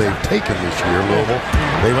trip they've taken this year, Louisville.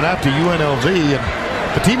 They went out to UNLV, and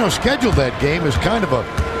Pitino scheduled that game as kind of a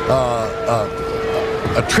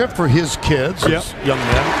trip for his kids, young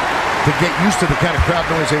men, to get used to the kind of crowd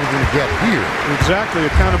noise they were going to get here. Exactly, a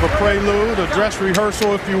kind of a prelude, a dress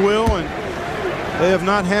rehearsal, if you will, and they have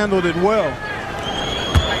not handled it well.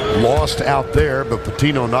 Lost out there, but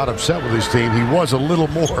Pitino not upset with his team. He was a little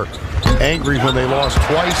more angry when they lost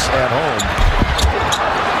twice at home.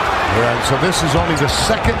 And so this is only the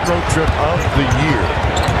 2nd road trip of the year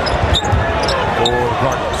for the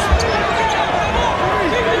Cardinals.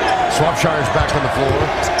 Swapshire's back on the floor.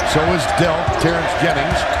 So is Delp, Terrence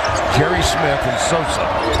Jennings, Jerry Smith, and Sosa.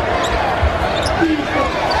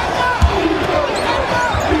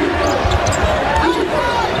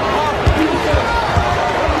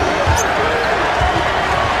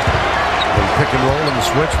 Pick and roll in the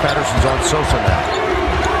switch. Patterson's on Sosa now.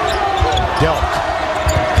 Delp.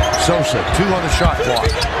 Sosa, 2 on the shot clock.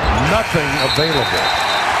 Nothing available.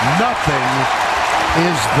 Nothing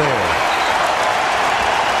is there.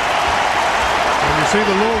 And you see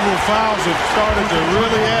the Louisville fouls have started to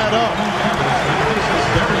really add up.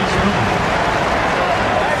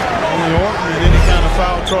 Only Orton in any kind of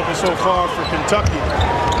foul trouble so far for Kentucky.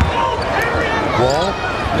 Wall,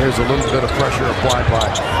 there's a little bit of pressure applied by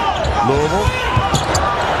Louisville.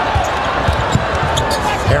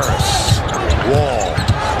 Harris, Wall.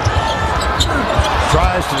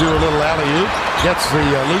 Tries to do a little alley-oop. Gets the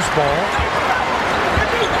loose ball.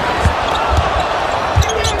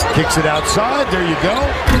 Kicks it outside. There you go.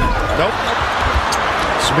 Nope.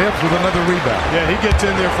 Smith with another rebound. Yeah, he gets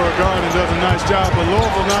in there for a guard and does a nice job. But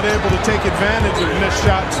Louisville not able to take advantage of missed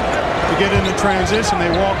shots to get into transition.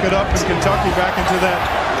 They walk it up, and Kentucky back into that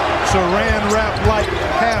saran wrap-like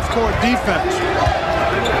half-court defense.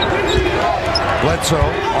 Bledsoe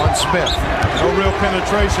on Smith. No real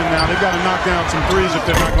penetration now. They've got to knock down some threes if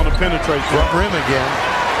they're not going to penetrate. Front rim again.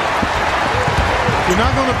 If you're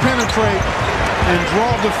not going to penetrate and draw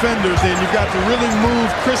defenders, then you've got to really move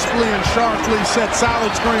crisply and sharply, set solid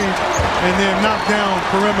screens, and then knock down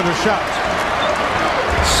perimeter shots.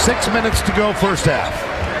 6 minutes to go first half.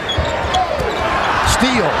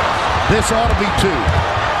 Steal. This ought to be 2.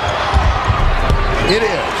 It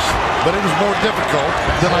is. But it was more difficult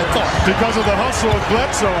than I thought. Because of the hustle of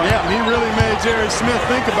Bledsoe. Yeah. He really made Jerry Smith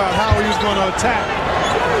think about how he was going to attack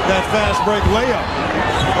that fast break layup.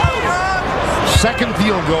 Second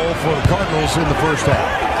field goal for the Cardinals in the first half.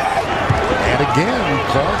 And again,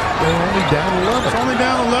 Clark, they're only down 11. It's only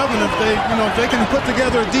down 11. If they can put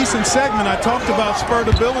together a decent segment. I talked about spurt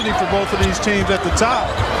ability for both of these teams at the top.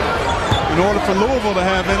 In order for Louisville to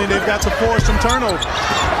have any, they've got to force some turnovers.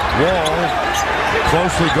 Wall,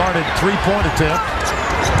 closely guarded three-point attempt.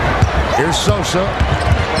 Here's Sosa.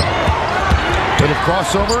 Bit of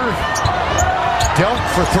crossover. Dealt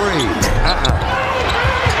for 3.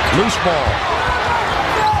 Loose ball.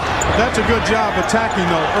 That's a good job attacking,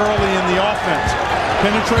 though, early in the offense.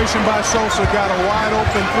 Penetration by Sosa got a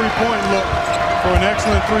wide-open three-point look for an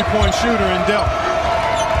excellent three-point shooter in Dell.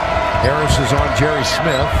 Harris is on Jerry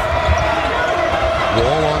Smith.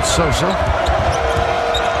 Wall on Sosa.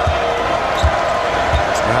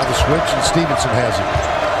 Now the switch, and Stevenson has it.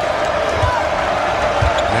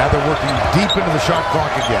 Now they're working deep into the shot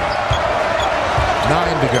clock again. 9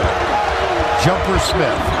 to go. Jumper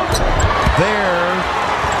Smith. There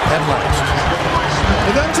at last.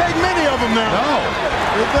 It doesn't take many of them now. No.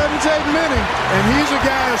 It doesn't take many. And he's a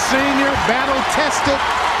guy, a senior, battle-tested,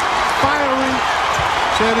 fiery.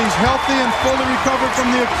 Said he's healthy and fully recovered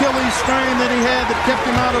from the Achilles strain that he had that kept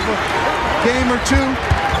him out of a game or two.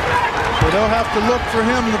 So they'll have to look for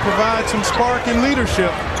him to provide some spark and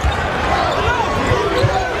leadership.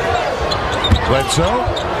 Bledsoe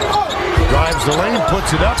drives the lane,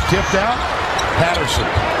 puts it up, tipped out. Patterson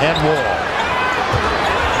and Wall.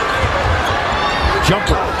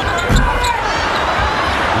 Jumper.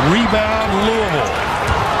 Rebound Louisville.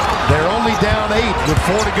 They're only down 8 with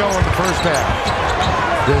 4 to go in the first half.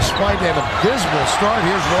 Despite an abysmal start,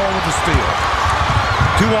 here's Wall with the steal.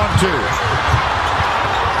 2 on 2.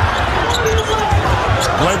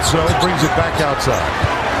 Bledsoe brings it back outside.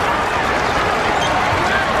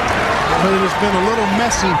 But it has been a little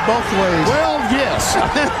messy both ways. Well, yes.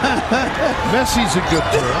 Messy's a good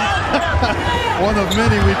term. One of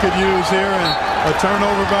many we could use here, and a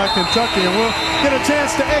turnover by Kentucky. And we'll get a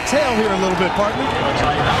chance to exhale here a little bit, partner.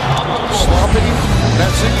 Sloppy,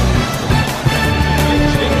 messy.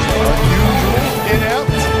 Unusual,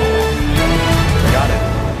 inept. Got it.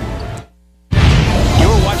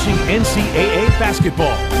 You're watching NCAA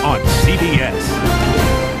basketball on CBS.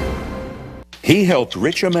 He helped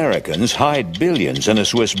rich Americans hide billions in a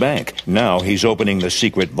Swiss bank. Now he's opening the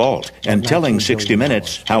secret vault and telling 60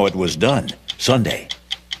 Minutes how it was done. Sunday.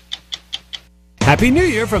 Happy New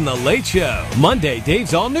Year from The Late Show. Monday,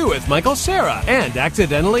 Dave's All New with Michael Cera and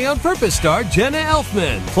Accidentally on Purpose star Jenna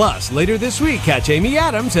Elfman. Plus, later this week, catch Amy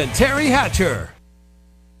Adams and Terry Hatcher.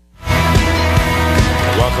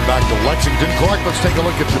 Welcome back to Lexington. Clark, let's take a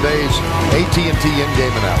look at today's AT&T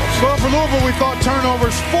in-game analysis. Well, for Louisville, we thought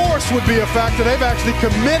turnovers force would be a factor. They've actually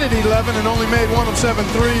committed 11 and only made 1 of 7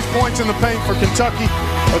 threes. Points in the paint for Kentucky.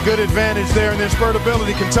 A good advantage there. And then spurt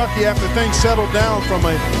ability, Kentucky, after things settled down from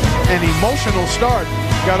an emotional start,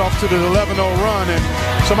 got off to the 11-0 run. And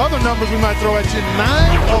some other numbers we might throw at you.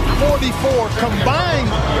 9 of 44 combined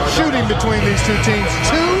shooting between these two teams.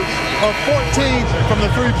 2 of 14 from the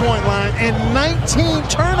three-point line and 19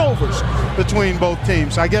 turnovers between both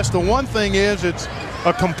teams. I guess the one thing is it's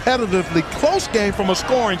a competitively close game from a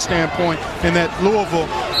scoring standpoint, in that Louisville,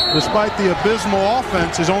 despite the abysmal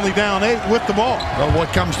offense, is only down 8 with the ball. Well, what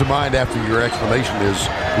comes to mind after your explanation is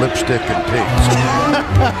lipstick and pigs.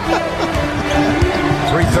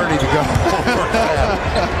 3:30 to go.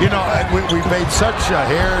 You know, we made such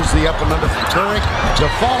here's the up and under from Turek. The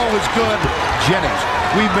follow is good. Jennings.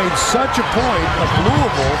 We've made such a point of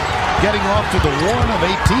Louisville getting off to the 1 of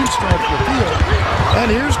 18 start to the field.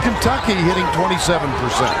 And here's Kentucky hitting 27%.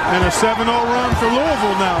 And a 7-0 run for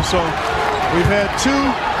Louisville now. So we've had two,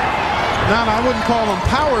 I wouldn't call them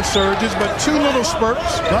power surges, but two little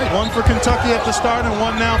spurts. Right. One for Kentucky at the start and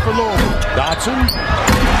one now for Louisville. Dotson.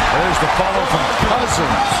 There's the follow from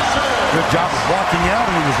Cousins. Good job of walking out,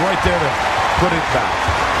 and he was right there to put it back.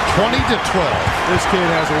 20-12. This kid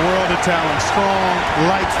has a world of talent. Strong,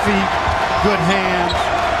 light feet, good hands,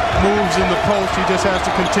 moves in the post. He just has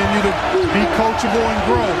to continue to be coachable and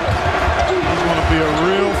grow. He's going to be a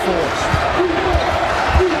real force.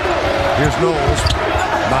 Here's Knowles.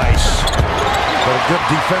 Nice. But a good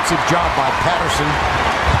defensive job by Patterson.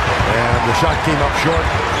 And the shot came up short.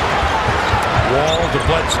 Wall to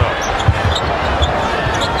Bledsoe.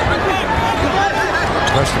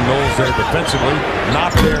 Preston Knowles there defensively.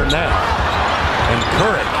 Not there now. And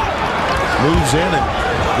Currick moves in and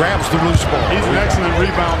grabs the loose ball. He's an excellent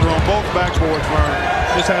rebounder on both backboards, Vern.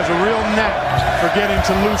 Just has a real knack for getting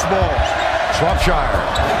to loose balls. Swapshire.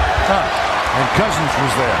 And Cousins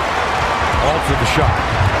was there. All for the shot.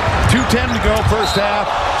 2:10 to go, first half.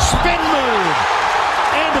 Spin move.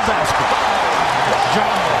 And a basket. John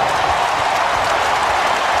Wall.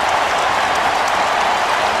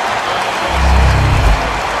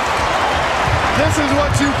 This is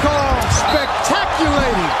what you call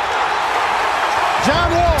spectaculating. John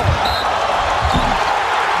Wall,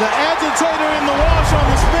 the agitator in the wash on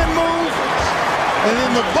the spin move, and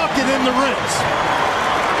in the bucket in the rinse.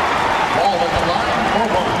 Ball at the line for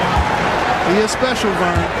one. He is special,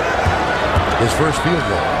 Vern. His first field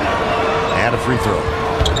goal. And a free throw.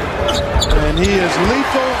 And he is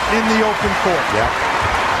lethal in the open court. Yeah.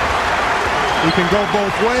 He can go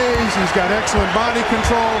both ways. He's got excellent body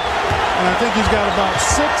control. And I think he's got about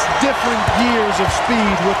 6 different gears of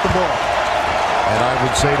speed with the ball. And I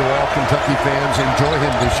would say to all Kentucky fans, enjoy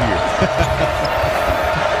him this year.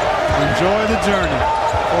 Enjoy the journey,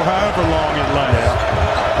 or however long it lasts.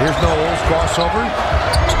 Yeah. Here's Knowles, crossover.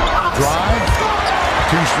 Drive.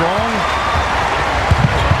 Too strong.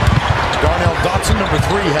 Darnell Dotson, number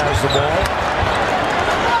 3, has the ball.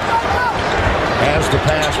 Has the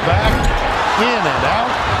pass back. In and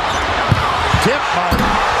out. Tip by...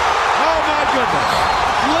 Oh, my goodness.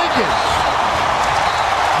 Liggins.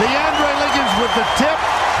 DeAndre Liggins with the tip.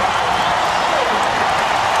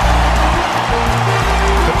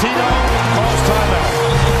 Patino calls timeout.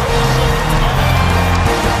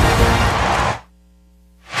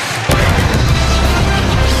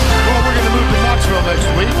 Well, we're going to move to Knoxville next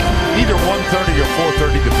week, either 1:30 or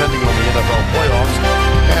 4:30, depending on the NFL playoffs.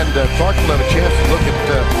 And Clark will have a chance to look at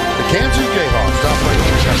the Kansas Jayhawks.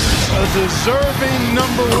 A deserving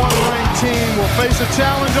number 1 ranked team will face a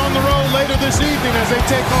challenge on the road later this evening as they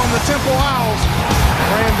take on the Temple Owls.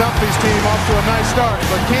 Fran Duffy's team off to a nice start.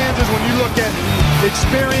 But Kansas, when you look at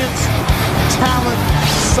experience, talent,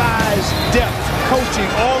 size, depth, coaching,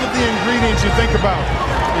 all of the ingredients you think about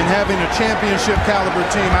in having a championship caliber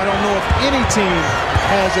team, I don't know if any team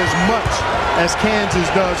has as much as Kansas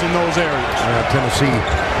does in those areas. Tennessee,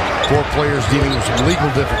 4 players dealing with some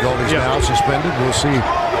legal difficulties now, suspended. We'll see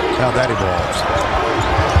how that evolves.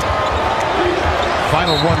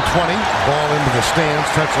 Final 120, ball into the stands,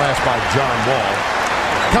 touch last by John Wall.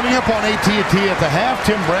 Coming up on AT&T at the half,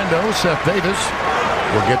 Tim Brando, Seth Davis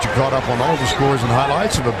will get you caught up on all the scores and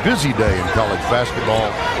highlights of a busy day in college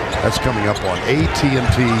basketball. That's coming up on AT&T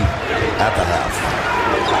at the half.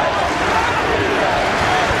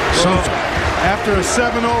 So, after a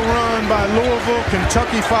 7-0 run by Louisville,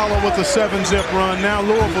 Kentucky followed with a 7-zip run. Now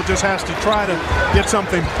Louisville just has to try to get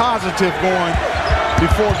something positive going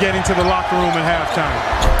before getting to the locker room at halftime.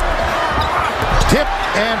 Tip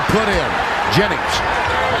and put in. Jennings.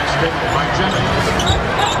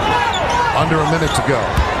 Under a minute to go.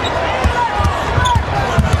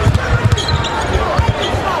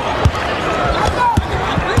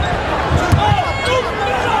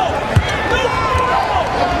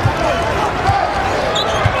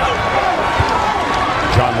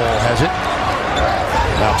 John Wall has it.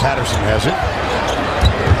 Now Patterson has it.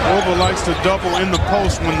 Louisville likes to double in the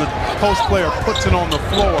post when the post player puts it on the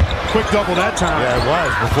floor. Quick double that time. Yeah, it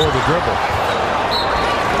was before the dribble.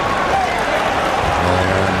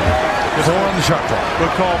 And 4 on the shot clock.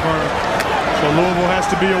 Good call, Vern. So Louisville has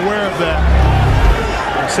to be aware of that.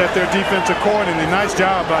 set their defense accordingly. Nice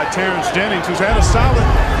job by Terrence Jennings, who's had a solid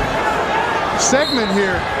segment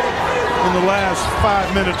here in the last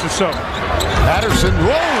 5 minutes or so. Patterson,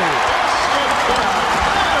 whoa!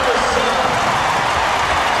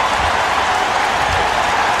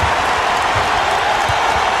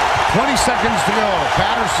 20 seconds to go.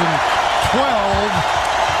 Patterson,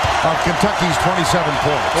 12 of Kentucky's 27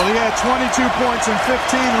 points. Well, he had 22 points and 15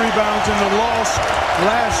 rebounds in the loss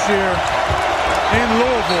last year in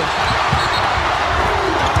Louisville.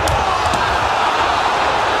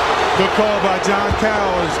 Good call by John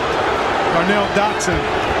Cowell as Darnell Dotson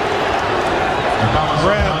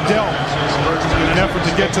grabbed Delk in an effort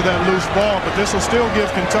to get to that loose ball, but this will still give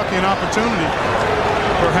Kentucky an opportunity,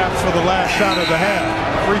 perhaps for the last shot of the half.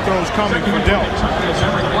 Free throws coming from Delk.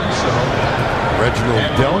 Reginald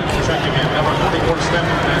Delk.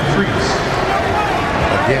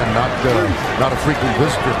 Again, not a frequent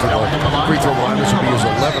visitor to the free throw line. This will be his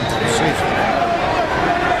 11th of the season.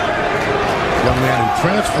 Young man who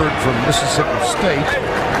transferred from Mississippi State.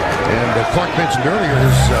 And Clark mentioned earlier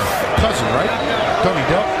his cousin, right? Tony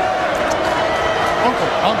Delk.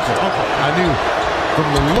 Uncle. I knew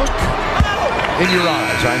from the look in your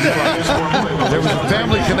eyes, I knew there was a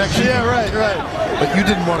family connection. Yeah, right. But you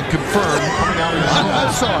didn't want to confirm. I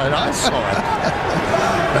saw it.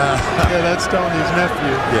 Yeah, that's Tony's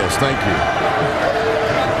nephew. Yes, thank you.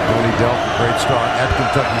 Tony Delk, a great start at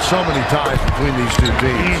Kentucky. So many ties between these two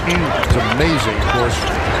teams. It's amazing, of course.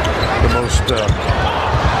 The most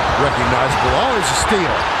recognizable. Always a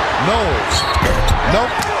steal. Knowles. Nope.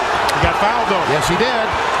 He got fouled, though. Yes, he did.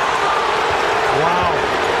 Wow.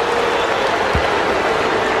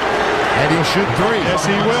 And he'll shoot three. Yes,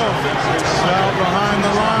 he will. Foul behind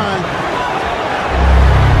the line.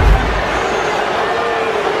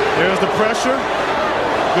 There's the pressure.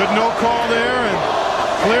 Good no call there, and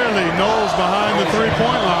clearly Knowles behind the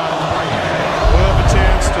three-point line. We'll have a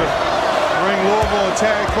chance to bring Louisville a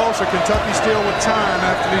tag closer. Kentucky still with time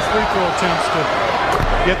after these free throw attempts to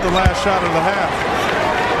get the last shot of the half.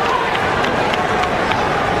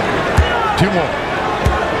 Two more.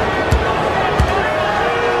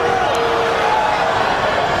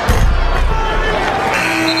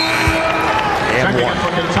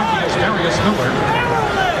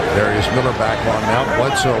 Darius Miller back on now.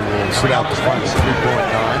 Bledsoe will sit out the final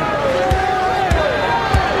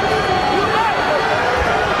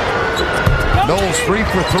 3.9. Knowles 3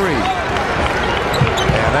 for 3.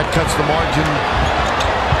 And that cuts the margin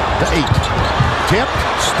to 8. Tipped,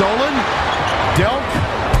 stolen, Delk.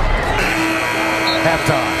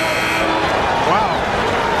 Halftime. Wow.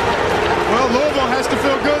 Well, Louisville has to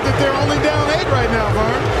feel good that they're only down 8 right now,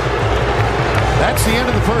 Vern. That's the end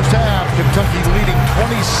of the first half. Kentucky leading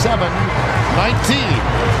 27-19.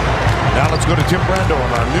 Now let's go to Tim Brando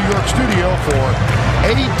in our New York studio for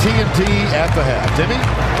AT&T at the half. Timmy?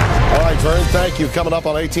 All right, Vern, thank you. Coming up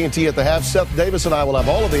on AT&T at the half, Seth Davis and I will have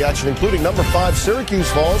all of the action, including number 5 Syracuse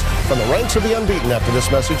falls from the ranks of the unbeaten after this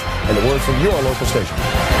message and a word from your local station.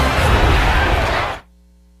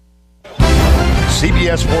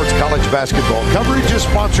 CBS Sports College basketball coverage is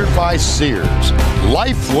sponsored by Sears.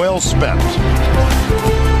 Life well spent.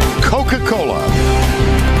 Coca-Cola.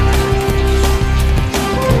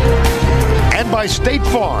 And by State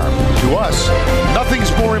Farm. To us,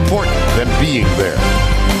 nothing's more important than being there.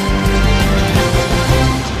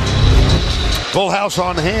 Full house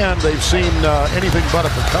on hand. They've seen anything but a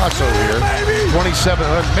Picasso here. 27,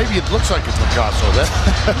 maybe it looks like a Picasso. That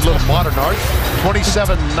little modern art.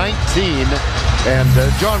 27-19. And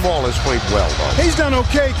John Wall has played well, though. He's done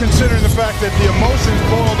okay considering the fact that the emotions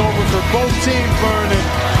boiled over for both teams, Vern. And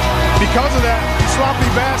because of that, sloppy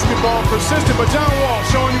basketball persisted. But John Wall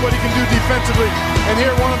showing you what he can do defensively. And here,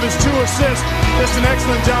 one of his 2 assists. Just an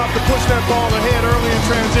excellent job to push that ball ahead early in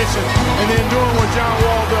transition. And then doing what John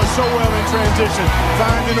Wall does so well in transition,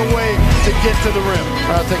 finding a way to get to the rim.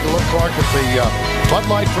 I'll take a look, Clark, at the Bud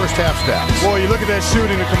Light first half stats. Boy, you look at that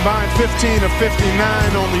shooting, a combined 15 of 59,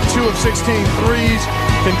 only 2 of 16 threes.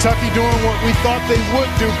 Kentucky doing what we thought they would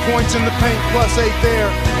do, points in the paint, +8 there.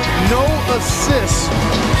 No assists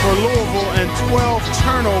for Louisville and 12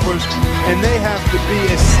 turnovers, and they have to be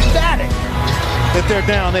ecstatic that they're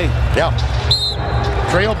down 8. Yeah.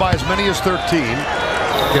 Trailed by as many as 13.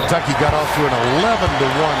 Kentucky got off to an 11-1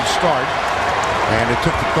 start. And it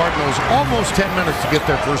took the Cardinals almost 10 minutes to get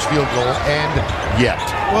their first field goal, and yet.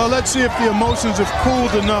 Well, let's see if the emotions have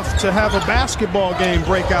cooled enough to have a basketball game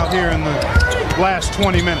break out here in the last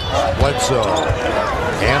 20 minutes. Bledsoe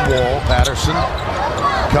and Wall, Patterson,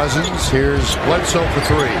 Cousins. Here's Bledsoe for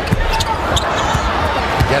 3.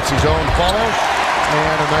 Gets his own follow,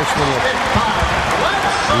 and a nice little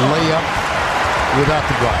layup without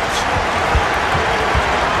the drives.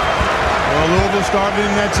 Well, Louisville started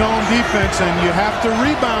in that zone defense, and you have to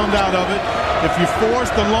rebound out of it. If you force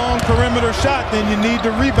the long perimeter shot, then you need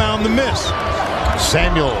to rebound the miss.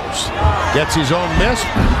 Samuels gets his own miss,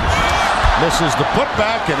 misses the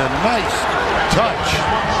putback, and a nice touch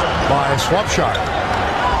by Swapshire.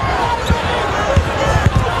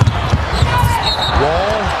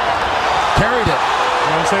 Wall carried it.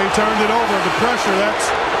 I'll say he turned it over. The pressure, that's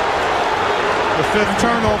the fifth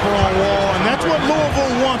turnover on Wall, and that's what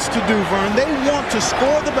Louisville wants to do, Vern. They want to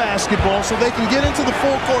score the basketball so they can get into the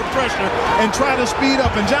full court pressure and try to speed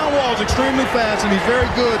up. And John Wall is extremely fast, and he's very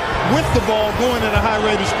good with the ball going at a high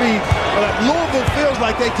rate of speed. But Louisville feels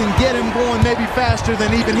like they can get him going maybe faster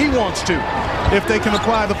than even he wants to if they can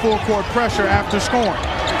apply the full court pressure after scoring.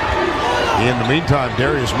 In the meantime,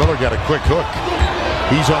 Darius Miller got a quick hook.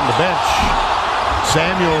 He's on the bench.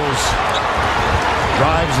 Samuels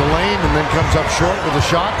drives the lane and then comes up short with a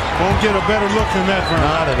shot. Won't get a better look than that, Vern.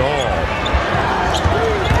 Not at all.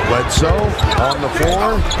 Bledsoe on the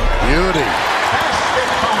floor. Beauty.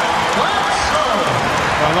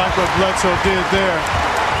 I like what Bledsoe did there.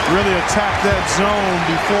 Really attacked that zone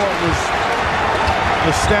before it was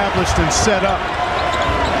established and set up.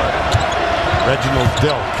 Reginald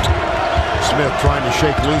Delk. Smith trying to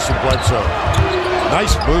shake loose of Bledsoe.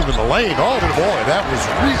 Nice move in the lane. Oh, boy, that was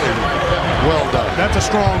really well done. That's a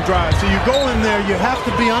strong drive. So you go in there, you have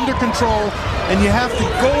to be under control, and you have to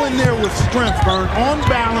go in there with strength, Vern, on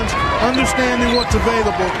balance, understanding what's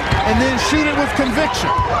available, and then shoot it with conviction.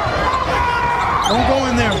 Don't go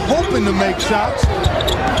in there hoping to make shots.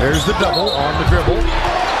 There's the double on the dribble,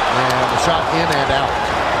 and the shot in and out.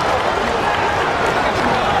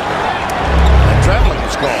 And traveling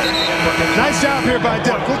is called. Nice job here by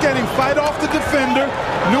Delk. Look at him fight off the defender.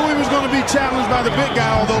 Knew he was going to be challenged by the big guy,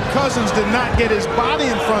 although Cousins did not get his body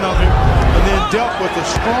in front of him. And then dealt with a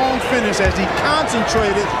strong finish as he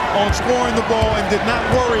concentrated on scoring the ball and did not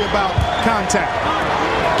worry about contact.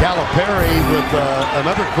 Calipari with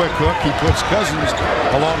another quick hook. He puts Cousins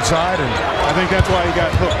alongside, and I think that's why he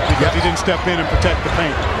got hooked, because he didn't step in and protect the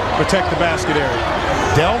paint, protect the basket area.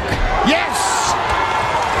 Delk, yes!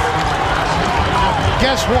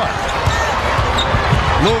 Guess what?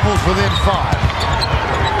 Louisville's within 5.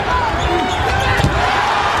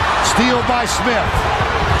 Steal by Smith.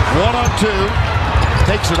 1-on-2.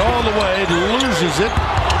 Takes it all the way, loses it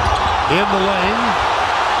in the lane.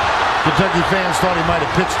 Kentucky fans thought he might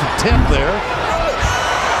have pitched a 10th there.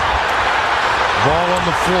 Ball on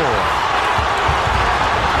the floor.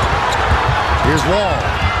 Here's Wall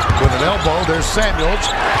with an elbow. There's Samuels,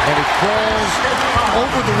 and he crawls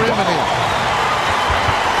over the rim and in.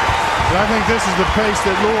 But I think this is the pace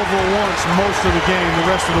that Louisville wants most of the game,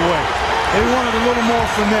 the rest of the way. They want it a little more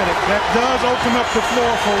frenetic. That does open up the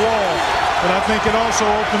floor for Wall, but I think it also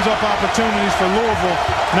opens up opportunities for Louisville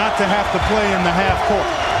not to have to play in the half court.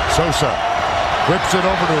 Sosa whips it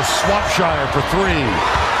over to Swapshire for 3.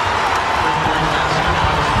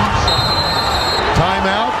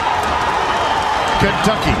 Timeout.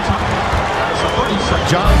 Kentucky.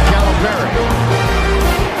 John Calipari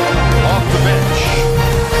off the bench.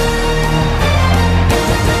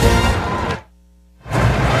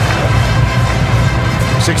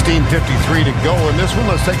 16:53 to go in this one.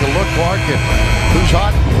 Let's take a look, Clark, at who's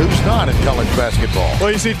hot and who's not in college basketball.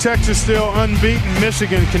 Well, you see Texas still unbeaten.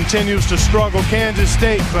 Michigan continues to struggle. Kansas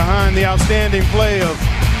State behind the outstanding play of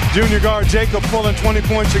junior guard Jacob pulling 20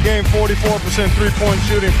 points a game, 44% three-point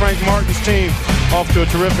shooting. Frank Martin's team off to a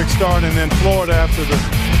terrific start. And then Florida, after the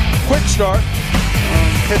quick start,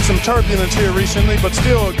 hit some turbulence here recently, but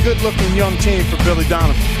still a good-looking young team for Billy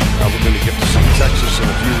Donovan. We're going to get to see Texas in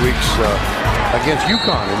a few weeks against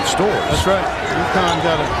UConn in stores. That's right. UConn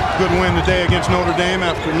got a good win today against Notre Dame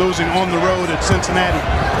after losing on the road at Cincinnati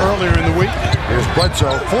earlier in the week. Here's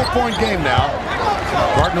Bledsoe. 4-point game now.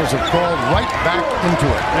 Cardinals have crawled right back into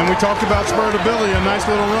it. And we talked about spurtability, a nice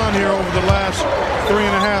little run here over the last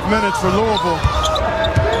 3.5 minutes for Louisville.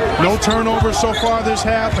 No turnovers so far this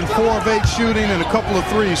half, and 4 of 8 shooting and a couple of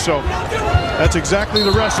threes. So that's exactly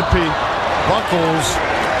the recipe. Buckles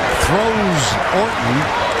throws Orton.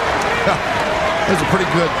 That's a pretty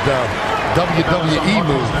good WWE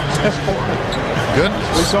move. Good.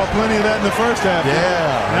 We saw plenty of that in the first half.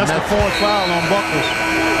 Yeah. And that's the 4th foul on Buckles.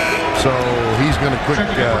 So he's going to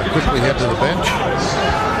quickly head to the bench.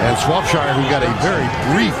 And Swapshire, who got a very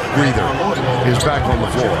brief breather, is back on the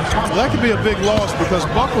floor. Well, that could be a big loss because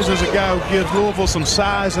Buckles is a guy who gives Louisville some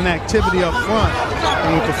size and activity up front.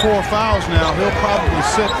 And with the 4 fouls now, he'll probably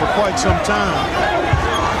sit for quite some time.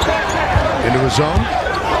 Into his zone.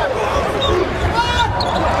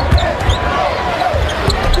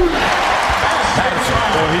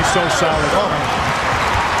 so solid. Oh,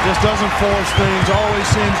 just doesn't force things. Always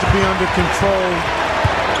seems to be under control.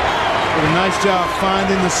 Did a nice job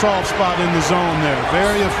finding the soft spot in the zone there.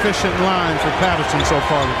 Very efficient line for Patterson so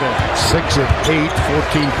far today. 6 of 8,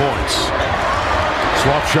 14 points.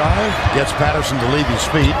 Swapshire gets Patterson to leave his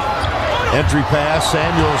feet. Entry pass,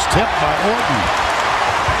 Samuels tipped by Orton.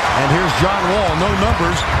 And here's John Wall, no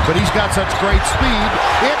numbers, but he's got such great speed,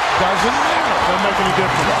 it doesn't matter. Doesn't make any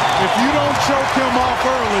difference. If you don't choke him off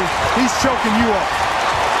early, he's choking you off.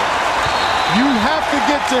 You have to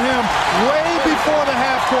get to him way before the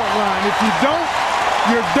half-court line. If you don't,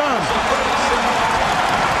 you're done.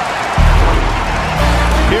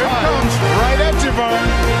 Here it comes, right at you, Vern.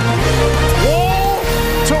 Wall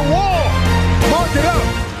to wall. Mark it up.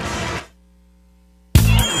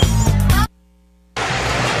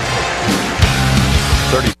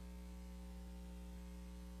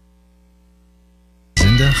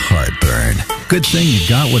 Into heartburn. Good thing you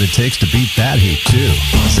got what it takes to beat that heat, too.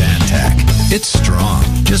 Zantac. It's strong.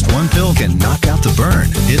 Just one pill can knock out the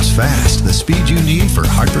burn. It's fast, the speed you need for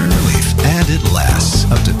heartburn relief, and it lasts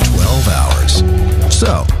up to 12 hours.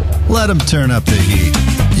 So, let them turn up the heat.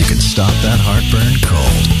 You can stop that heartburn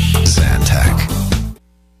cold. Zantac.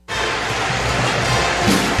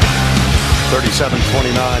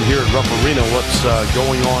 37-29 here at Rupp Arena. What's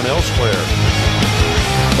going on elsewhere?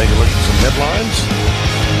 Take a look at some headlines.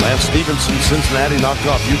 Lance Stevenson, Cincinnati knocked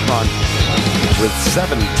off UConn with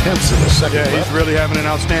 7/10 in the second. Yeah, he's really having an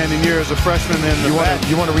outstanding year as a freshman. You want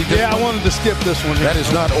to read this? Yeah, one? I wanted to skip this one. That is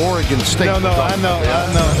not Oregon State. No, I know.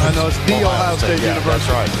 It's the Ohio State University. That's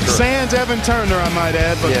right. Sure. Sans Evan Turner, I might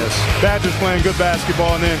add, but yes. Badgers playing good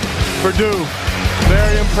basketball, and then Purdue,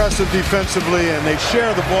 very impressive defensively, and they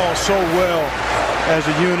share the ball so well as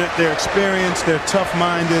a unit. They're experienced, they're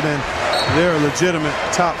tough-minded, and they're a legitimate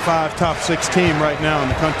top 5, top 6 team right now in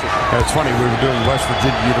the country. It's funny, we were doing West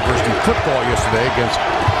Virginia University football yesterday against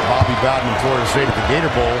Bobby Bowden and Florida State at the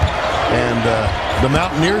Gator Bowl, and the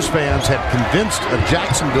Mountaineers fans had convinced a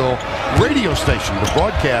Jacksonville radio station to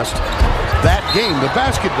broadcast that game, the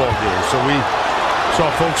basketball game. So we saw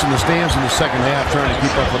folks in the stands in the second half trying to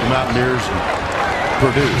keep up with the Mountaineers and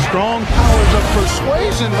Purdue. Strong powers of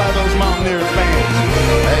persuasion by those Mountaineers fans.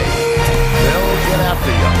 Hey, they'll get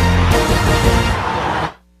after you.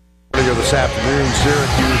 Earlier this afternoon,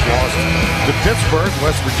 Syracuse lost to Pittsburgh.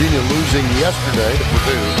 West Virginia losing yesterday to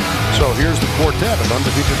Purdue. So here's the quartet of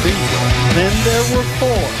undefeated teams. Then there were 4.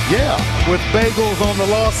 Yeah. With Bagels on the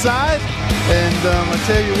lost side. And I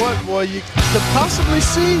tell you what, boy, you could possibly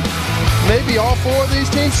see maybe all 4 of these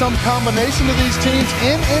teams, some combination of these teams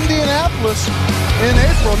in Indianapolis in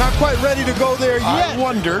April. Not quite ready to go there yet. I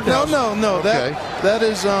wondered. No. Okay. That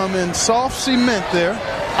is in soft cement there.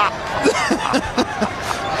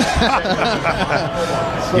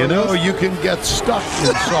 So you can get stuck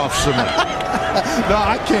in soft cement. No,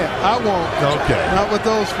 I can't. I won't. Okay. Not with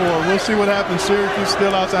those 4. We'll see what happens. Syracuse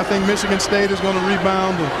still out. I think Michigan State is going to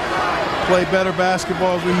rebound and play better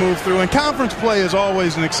basketball as we move through. And conference play is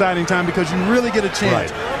always an exciting time because you really get a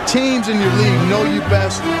chance. Right. Teams in your league know you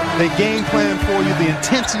best. They game plan for you. The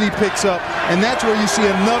intensity picks up. And that's where you see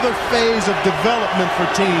another phase of development for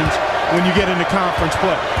teams when you get into conference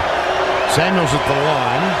play. Samuels at the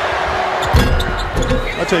line.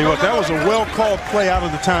 I'll tell you what, that was a well-called play out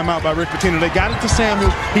of the timeout by Rick Pitino. They got it to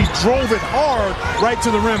Samuels. He drove it hard right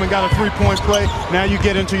to the rim and got a 3-point play. Now you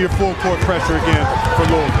get into your full-court pressure again for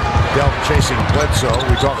Louisville. Delp chasing Bledsoe.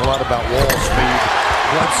 We talk a lot about wall speed.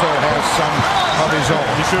 Bledsoe has some of his own.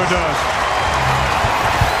 He sure does.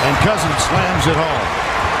 And Cousins slams it home.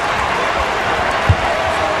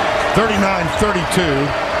 39-32.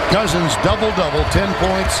 Cousins double-double, 10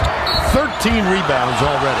 points, 13 rebounds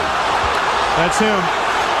already. That's him.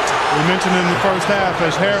 We mentioned in the first half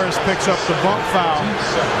as Harris picks up the bump foul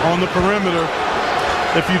on the perimeter.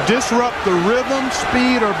 If you disrupt the rhythm,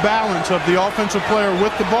 speed, or balance of the offensive player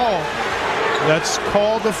with the ball, that's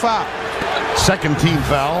called a foul. Second team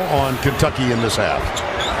foul on Kentucky in this half.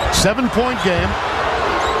 7-point game.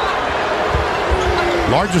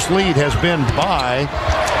 Largest lead has been by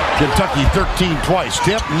Kentucky, 13 twice.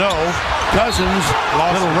 Tip, no. Cousins,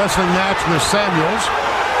 little wrestling match with Samuels.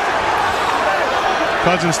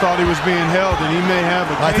 Cousins thought he was being held, and he may have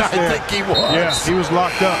a case there. I think he was. Yeah, he was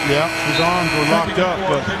locked up. Yeah, his arms were locked up.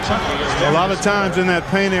 But a lot of times in that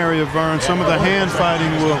paint area, Vern, some of the hand fighting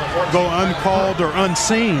will go uncalled or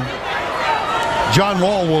unseen. John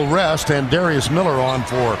Wall will rest, and Darius Miller on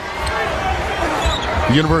for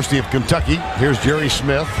the University of Kentucky. Here's Jerry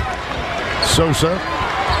Smith, Sosa,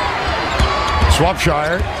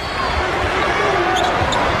 Swapshire.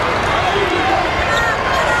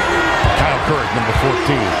 Kyle Curry, number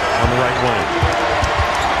 14, on the right wing.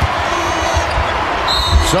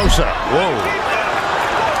 Sosa, whoa.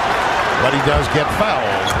 But he does get fouled.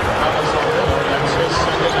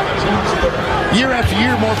 Year after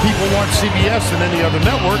year, more people watch CBS than any other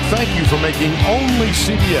network. Thank you for making only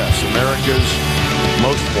CBS America's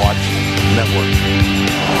most watched network.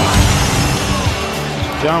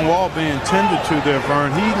 John Wall being tended to there,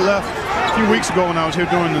 Vern. He left a few weeks ago when I was here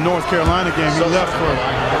during the North Carolina game. He left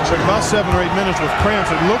for about 7 or 8 minutes with cramps.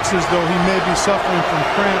 It looks as though he may be suffering from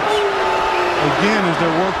cramps again as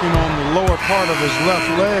they're working on the lower part of his left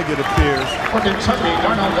leg, it appears.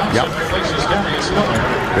 Yep.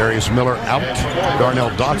 Darius Miller out.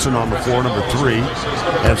 Darnell Dotson on the floor, number 3.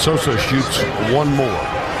 And Sosa shoots one more.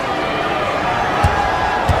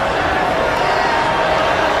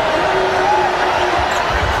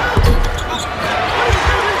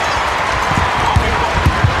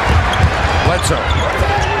 Bledsoe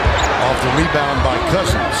off the rebound by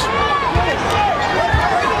Cousins.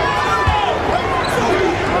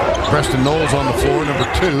 Preston Knowles on the floor, number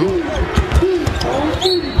 2.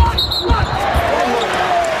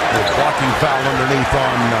 A blocking foul underneath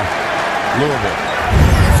on Louisville.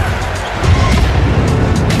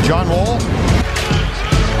 John Wall.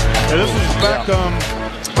 Yeah, this was back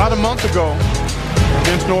about a month ago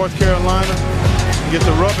against North Carolina. You get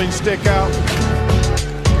the rubbing stick out.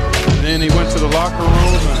 And then he went to the locker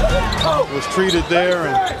room and was treated there,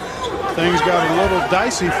 and things got a little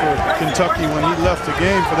dicey for Kentucky when he left the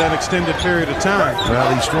game for that extended period of time.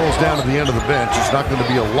 Well, he strolls down to the end of the bench. It's not going to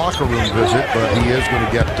be a locker room visit, but he is going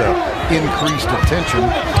to get increased attention.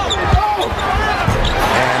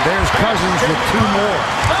 And there's Cousins with 2 more.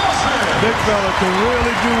 Big fella can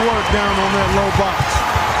really do work down on that low box.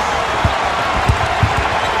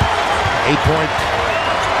 8-point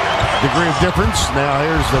degree of difference. Now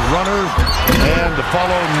here's the runner, and the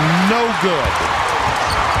follow, no good.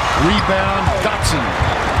 Rebound, Dotson.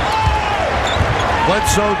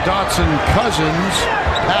 Bledsoe, Dotson, Cousins,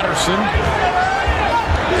 Patterson,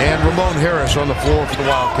 and Ramon Harris on the floor for the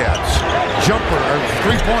Wildcats. Jumper, or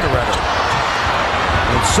three-pointer rather.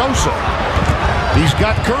 And Sosa, he's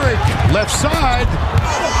got courage. Left side,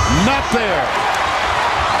 not there.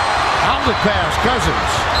 Outlet pass,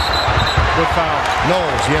 Cousins. Good foul.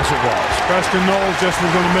 Knowles, yes it was. Preston Knowles just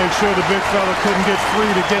was going to make sure the big fella couldn't get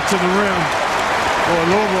free to get to the rim.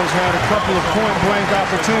 Boy, Louisville's had a couple of point-blank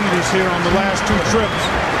opportunities here on the last 2 trips.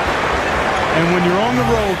 And when you're on the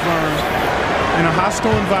road, Vern, in a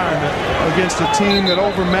hostile environment against a team that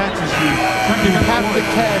overmatches you, you have to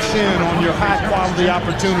cash in on your high-quality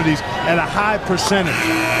opportunities at a high percentage.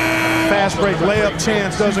 Fast break layup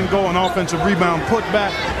chance doesn't go. An offensive rebound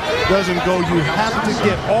putback doesn't go. You have to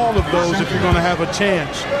get all of those if you're going to have a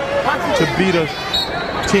chance to beat a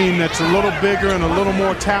team that's a little bigger and a little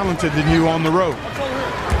more talented than you on the road.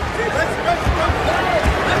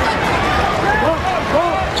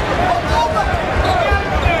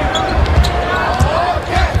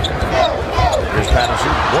 Here's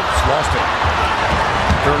Patterson. Whoops, lost it.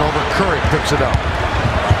 Turnover, Curry picks it up.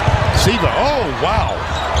 Siva, oh, wow.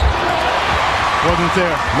 Wasn't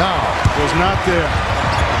there. No. Was not there.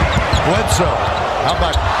 Bledsoe. How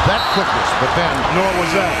about that quickness? But then. Nor was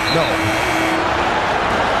that. No.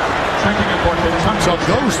 So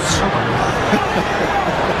ghosts.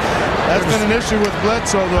 That's been an issue with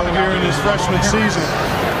Bledsoe, though, here in his freshman season.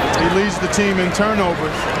 He leads the team in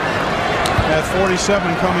turnovers at 47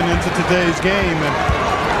 coming into today's game. And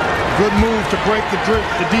good move to break the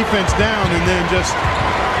defense down, and then just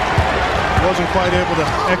wasn't quite able to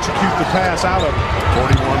execute the pass out of it.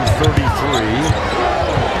 41-33.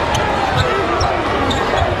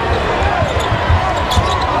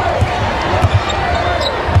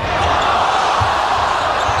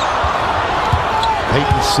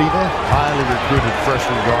 Peyton Siva, highly recruited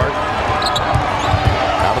freshman guard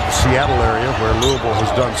out of the Seattle area where Louisville has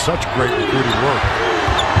done such great recruiting work.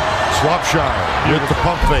 Swapshire with the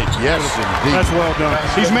pump fake. Yes, indeed. That's well done.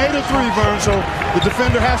 He's made a 3, Vern, so the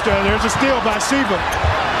defender has to. There's a steal by Siva.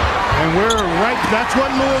 And we're right. That's what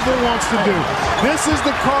Louisville wants to do. This is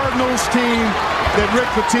the Cardinals team that Rick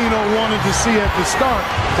Pitino wanted to see at the start.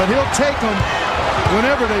 But he'll take them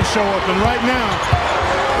whenever they show up. And right now,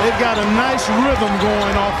 they've got a nice rhythm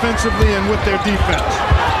going offensively and with their defense.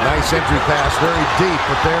 Nice entry pass, very deep,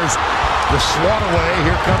 but there's the swat away.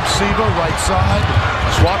 Here comes Siva, right side.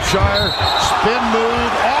 Swapshire, spin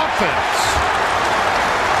move, offense.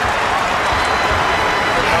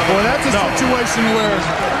 Boy, that's a situation where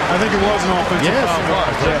I think it was an offensive foul.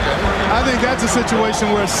 I think that's a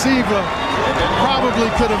situation where Siva probably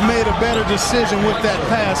could have made a better decision with that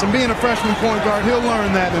pass. And being a freshman point guard, he'll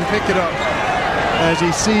learn that and pick it up as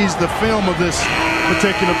he sees the film of this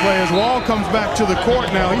particular play. As Wall comes back to the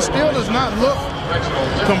court now, he still does not look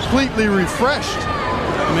completely refreshed.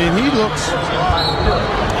 I mean, he looks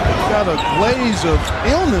got a glaze of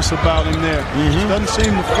illness about him there. Doesn't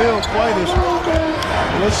seem to feel quite as...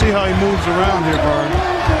 Let's see how he moves around here, Vern.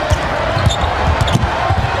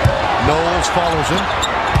 Knowles follows him.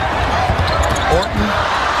 Orton,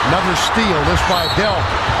 another steal. This by Delk,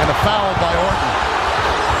 and a foul by Orton.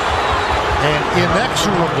 And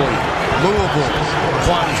inexorably, Louisville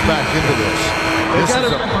climbs back into this.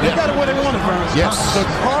 They got it where they want it, Vern. Yes. The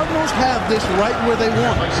Cardinals have this right where they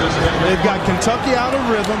want it. They've got Kentucky out of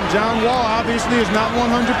rhythm. John Wall obviously is not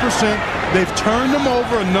 100%. They've turned them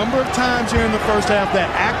over a number of times here in the first half.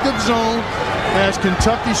 That active zone has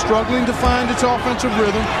Kentucky struggling to find its offensive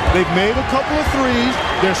rhythm. They've made a couple of threes.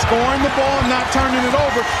 They're scoring the ball and not turning it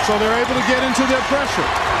over, so they're able to get into their pressure.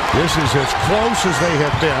 This is as close as they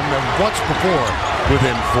have been once before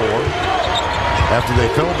within 4. After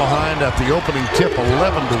they fell behind at the opening tip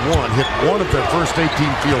 11-1, hit one of their first 18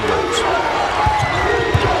 field goals.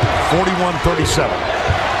 41-37.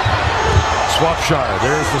 Swapshire,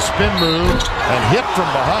 there's the spin move, and hit from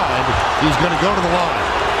behind. He's going to go to the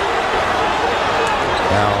line.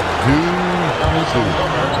 Now,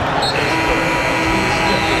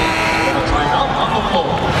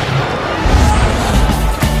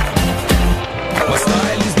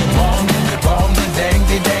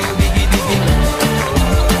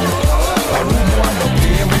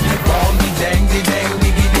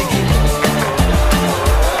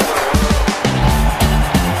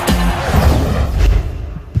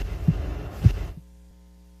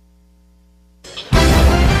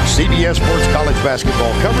 CBS Sports College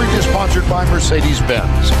Basketball coverage is sponsored by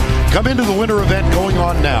Mercedes-Benz. Come into the winter event going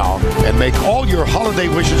on now and make all your holiday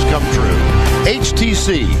wishes come true.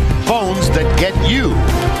 HTC, phones that get you.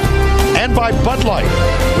 And by Bud Light,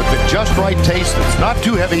 with the just right taste that's not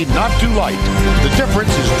too heavy, not too light. The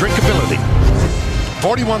difference is drinkability.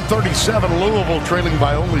 41-37, Louisville trailing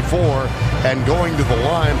by only 4 and going to the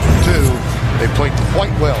line for 2. They played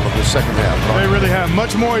quite well in the second half. They really have,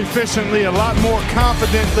 much more efficiently, a lot more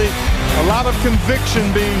confidently, a lot of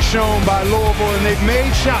conviction being shown by Louisville, and they've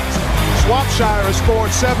made shots. Swapshire has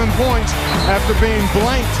scored 7 points after being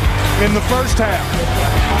blanked in the first half.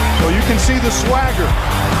 So you can see the swagger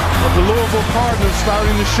of the Louisville Cardinals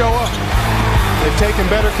starting to show up. They've taken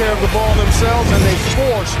better care of the ball themselves, and they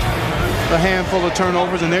forced a handful of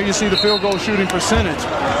turnovers, and there you see the field goal shooting percentage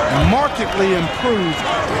markedly improved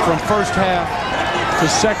from first half to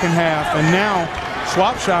second half, and now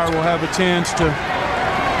Swapshire will have a chance to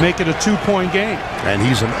make it a 2-point game. And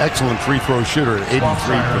he's an excellent free throw shooter at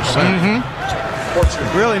 83%.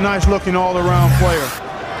 Really nice looking all-around player.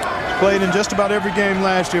 Played in just about every game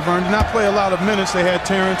last year. Vern did not play a lot of minutes. They had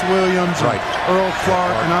Terrence Williams, Earl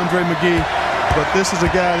Clark, and Andre McGee, but this is a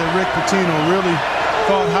guy that Rick Pitino really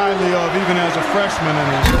thought highly of even as a freshman, and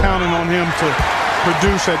is counting on him to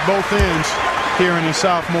produce at both ends here in his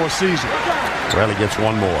sophomore season. Well, he gets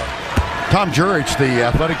one more. Tom Jurich, the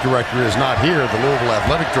athletic director, is not here, the Louisville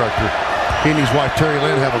athletic director. He and his wife Terry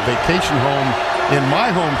Lynn have a vacation home in my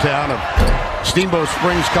hometown of Steamboat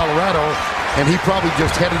Springs, Colorado, and he probably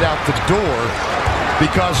just headed out the door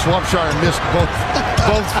because Swapshire missed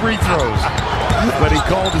both free throws. But he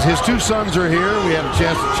called his 2 sons are here. We had a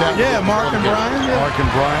chance to chat with them. Mark and Brian. Mark and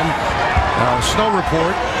Brian. Snow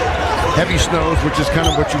report. Heavy snows, which is kind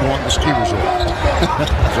of what you want in the ski resort.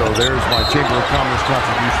 So there's my Chamber of Commerce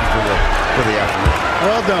contribution for the afternoon.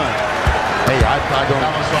 Well done. Hey, I don't.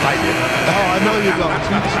 I didn't. Oh, I know you don't.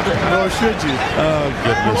 Nor should you. Oh,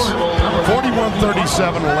 goodness.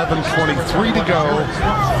 41-37, 11:23 to go.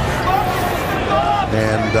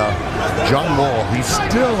 And John Wall, he's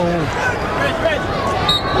still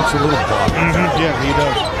looks a little bothered. Yeah, he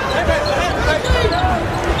does.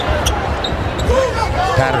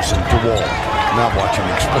 Patterson to Wall. Now watch him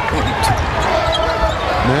explode.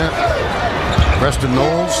 Preston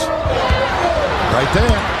Knowles, right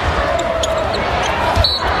there.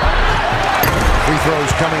 Free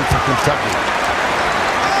throws coming for Kentucky.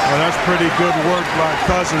 Well, that's pretty good work by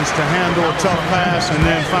Cousins to handle a tough pass and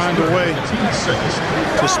then find a way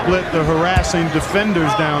to split the harassing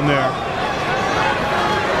defenders down there.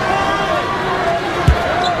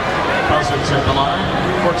 Cousins at the line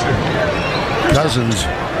for 2. Cousins,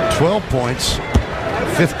 12 points,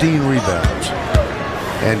 15 rebounds,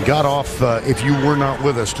 and got off, if you were not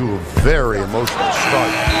with us, to a very emotional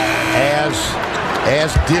start,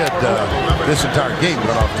 as did this entire game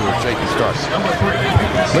got off to a shaky start.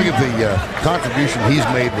 Look at the contribution he's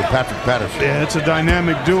made with Patrick Patterson. Yeah, it's a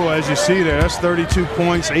dynamic duo, as you see there. That's 32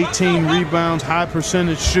 points, 18 rebounds, high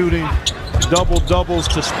percentage shooting, double-doubles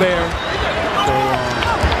to spare. So,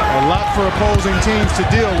 A lot for opposing teams to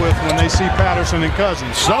deal with when they see Patterson and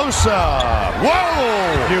Cousins. Sosa.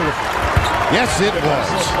 Whoa! Beautiful. Yes, it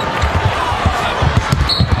was.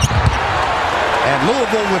 And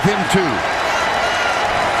Louisville within 2.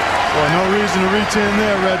 Boy, no reason to reach in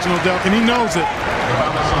there, Reginald Delkin. He knows it.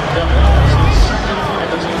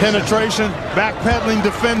 Penetration, backpedaling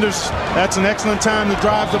defenders. That's an excellent time to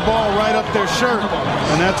drive the ball right up their shirt.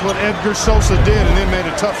 And that's what Edgar Sosa did, and then made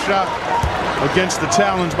a tough shot against the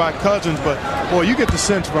challenge by Cousins. But, boy, you get the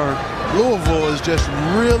sense, Vern, Louisville is just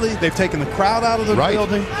really, they've taken the crowd out of the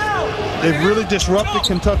building. They've really disrupted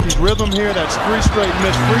Kentucky's rhythm here. That's 3 straight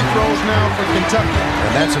missed free throws now for Kentucky.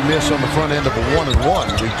 And that's a miss on the front end of a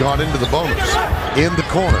 1-and-1. We've gone into the bonus. In the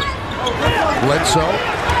corner. Bledsoe.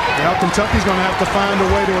 Now Kentucky's going to have to find a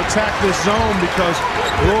way to attack this zone because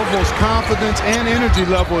Louisville's confidence and energy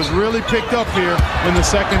level has really picked up here in the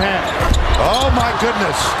second half. Oh, my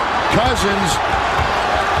goodness. Cousins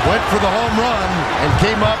went for the home run and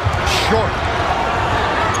came up short.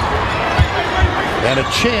 And a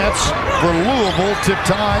chance for Louisville to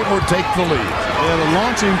tie or take the lead. Yeah, the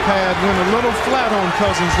launching pad went a little flat on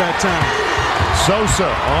Cousins that time. Sosa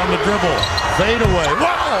on the dribble. Fade away.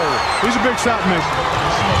 Wow! He's a big shot maker.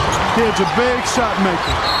 Kid's a big shot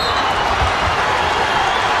maker.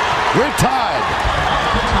 We're tied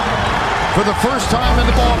for the first time in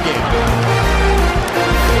the ballgame.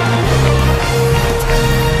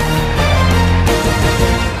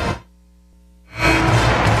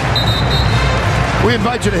 We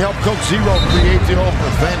invite you to help Coke Zero create the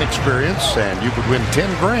ultimate fan experience, and you could win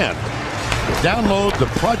 10 grand. Download the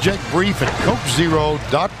project brief at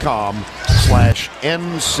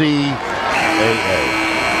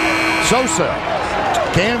CokeZero.com/NCAA. Sosa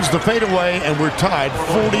cans the fadeaway, and we're tied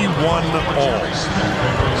 41-all.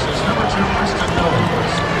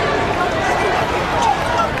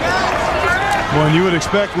 Well, and you would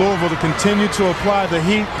expect Louisville to continue to apply the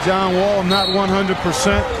heat. John Wall not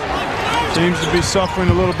 100%. Seems to be suffering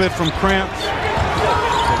a little bit from cramps. So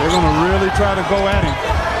they're going to really try to go at him.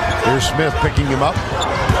 Here's Smith picking him up.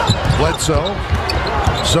 Bledsoe.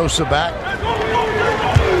 Sosa back.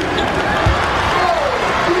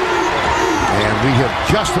 And we have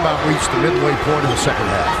just about reached the midway point of the second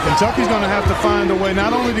half. Kentucky's going to have to find a way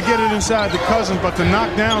not only to get it inside the Cousins, but to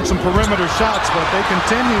knock down some perimeter shots. But they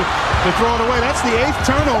continue to throw it away. That's the 8th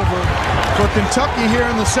turnover for Kentucky here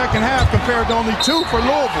in the second half compared to only 2 for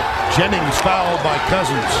Louisville. Jennings fouled by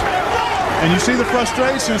Cousins. And you see the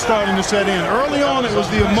frustration starting to set in. Early on, it was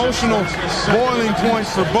the emotional boiling point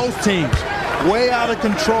for both teams. Way out of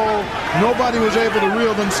control. Nobody was able to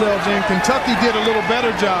reel themselves in. Kentucky did a little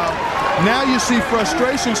better job. Now you see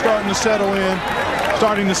frustration starting to set in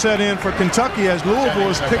for Kentucky as Louisville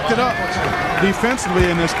has picked it up defensively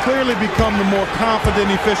and has clearly become the more confident,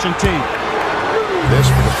 efficient team. This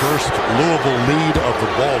for the first Louisville lead of the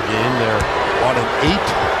ball game. They're on an 8-0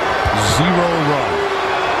 run.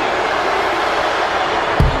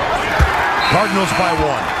 Cardinals by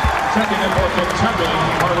 1. Checking in for Kentucky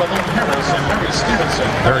are Ramon Harris and Harry Stevenson.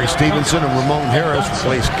 Harry Stevenson and Ramon Harris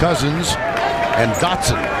replace Cousins and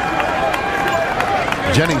Dotson.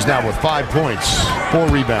 Jennings now with 5 points, 4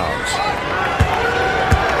 rebounds.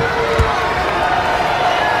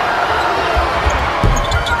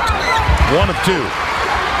 One of 2.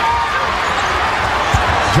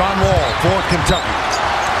 John Wall for Kentucky.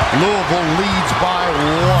 Louisville leads by 1.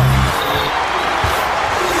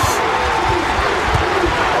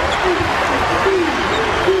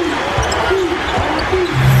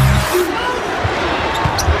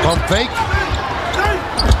 Pump fake.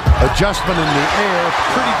 Adjustment in the air.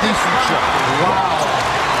 Pretty decent shot. Wow.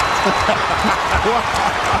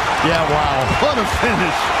 Yeah, wow. What a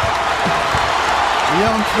finish.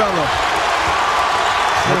 Young fella.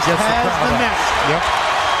 Just has the net. Yep.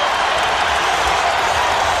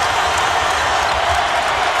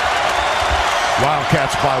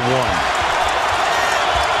 Wildcats by 1.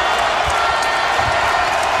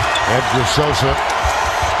 Edgar Sosa.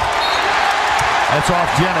 That's off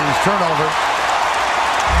Jennings. Turnover.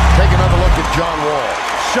 Take another look at John Wall.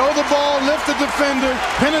 Show the ball, lift the defender,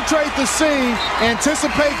 penetrate the seam,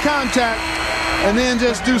 anticipate contact, and then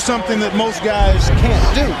just do something that most guys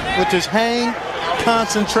can't do, which is hang,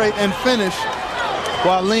 concentrate, and finish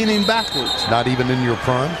while leaning backwards. Not even in your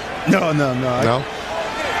prime? No. No?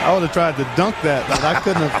 I would have tried to dunk that, but I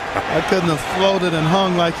couldn't have floated and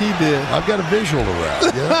hung like he did. I've got a visual of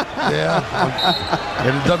that. Yeah.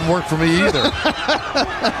 And it doesn't work for me either.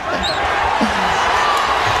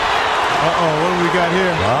 Uh-oh, what do we got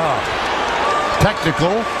here?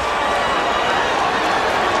 Technical.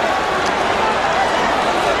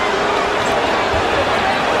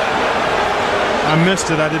 I I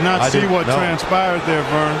missed it. I did not see what transpired there,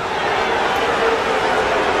 Vern.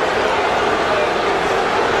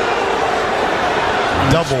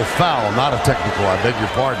 Double foul, not a technical, I beg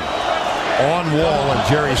your pardon. On Wall and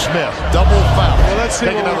Jerry Smith. Double foul. Well, let's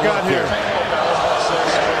see what we got here.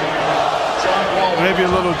 Maybe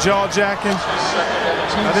a little jaw jacking.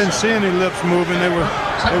 I didn't see any lips moving. They were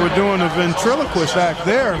doing a ventriloquist act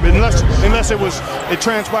there, unless it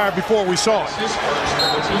transpired before we saw it.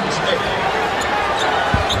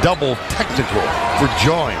 Double technical for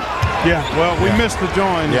jawing. Yeah, well, we missed the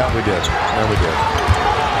jawing. Yeah, we did. Yeah, we did.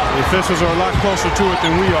 The officials are a lot closer to it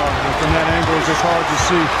than we are. And from that angle, it's just hard to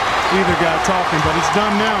see either guy talking, but it's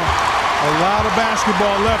done now. A lot of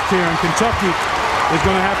basketball left here, and Kentucky is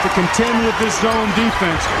going to have to contend with this zone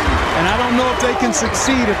defense. And I don't know if they can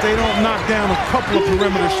succeed if they don't knock down a couple of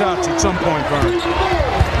perimeter shots at some point, Vern.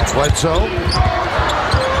 Bledsoe.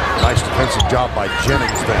 Nice defensive job by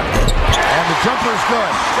Jennings then. And the jumper's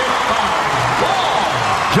good.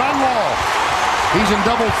 John Wall. He's in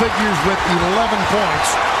double figures with 11 points,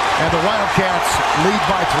 and the Wildcats lead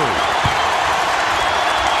by 3.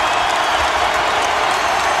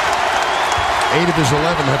 8 of his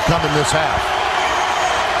 11 have come in this half.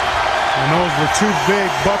 And those were two big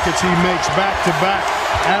buckets he makes back-to-back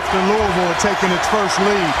after Louisville had taken its first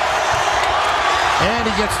lead. And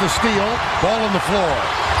he gets the steal. Ball on the floor.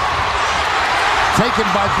 Taken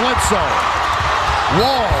by Bledsoe.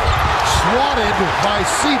 Wall swatted by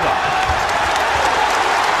Siva.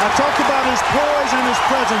 I talked about his poise and his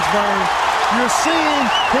presence, Vern. You're seeing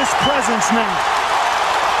his presence now.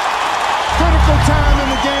 Critical time in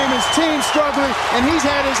the game, his team's struggling, and he's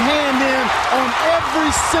had his hand in on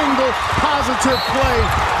every single positive play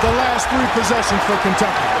the last 3 possessions for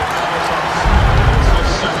Kentucky.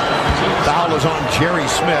 Foul is on Jerry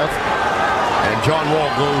Smith, and John Wall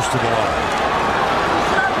goes to the line.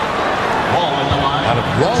 Out of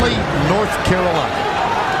Raleigh, North Carolina.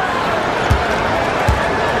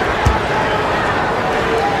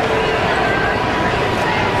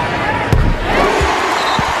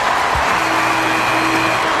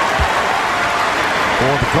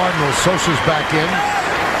 For the Cardinals, Sosa's back in.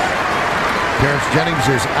 Terrence Jennings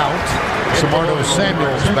is out. Samardo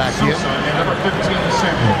Samuel's back in.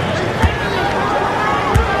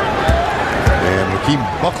 And Hakeem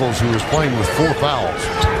Buckles, who is playing with 4 fouls.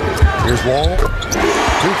 Here's Wall. 2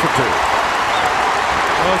 for 2.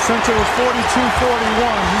 Well, since it was 42-41,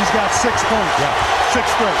 he's got 6 points. Yeah. 6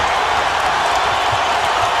 straight.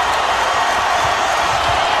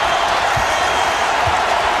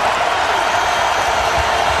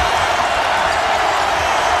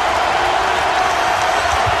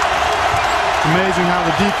 Amazing how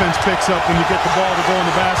the defense picks up when you get the ball to go in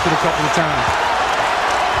the basket a couple of times.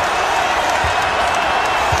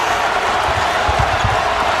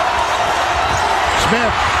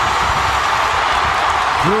 Smith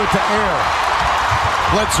threw it to Air.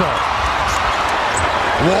 Bledsoe.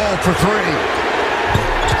 Wall for 3.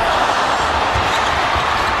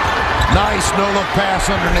 Nice no-look pass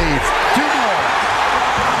underneath. 2 more.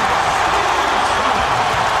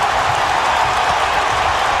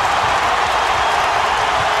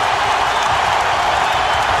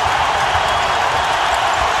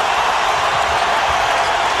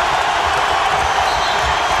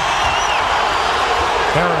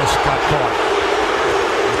 Harris got caught.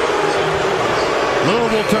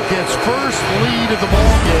 Louisville took its first lead of the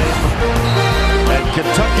ball game, and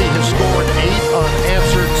Kentucky has scored 8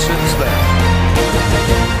 unanswered since then.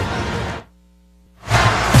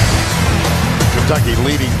 Kentucky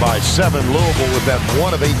leading by 7. Louisville with that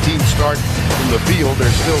 1 of 18 start from the field.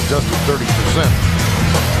 They're still just at 30%.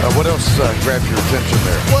 What else grabbed your attention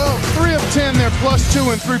there? Well, 3 of 10, they're +2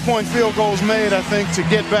 in 3-point field goals made. I think to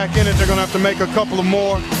get back in it, they're going to have to make a couple of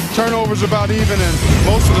more. Turnovers about even, and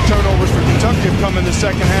most of the turnovers for Kentucky have come in the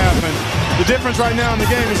second half. And the difference right now in the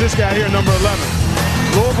game is this guy here, number 11.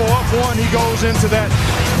 Louisville up 1, he goes into that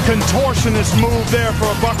contortionist move there for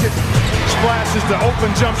a bucket. Splashes the open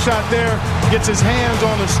jump shot there, gets his hands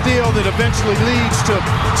on a steal that eventually leads to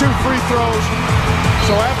 2 free throws.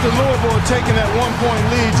 So after Louisville had taken that 1-point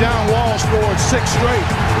lead, John Wall scored 6 straight.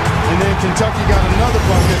 And then Kentucky got another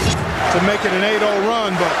bucket to make it an 8-0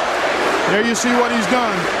 run. But there you see what he's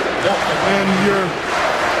done. And your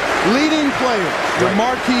leading players, your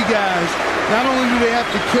marquee guys, not only do they have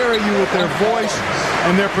to carry you with their voice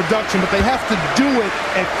and their production, but they have to do it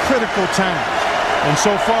at critical times. And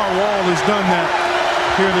so far, Wall has done that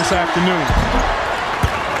here this afternoon.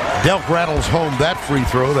 Delk rattles home that free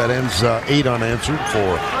throw. That ends 8 unanswered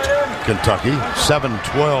for Kentucky.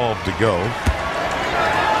 7:12 to go.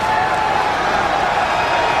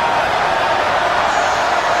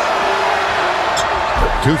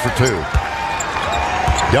 2 for 2.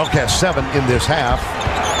 Delk has 7 in this half,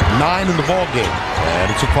 9 in the ball game, and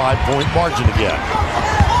it's a 5-point margin again.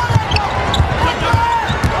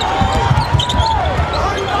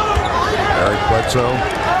 Eric Bledsoe,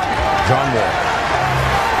 John Wall.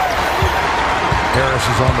 Harris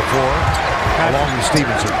is on the floor, along with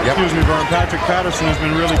Stevenson. Yep. Excuse me, Vern. Patrick Patterson has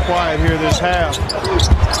been really quiet here this half.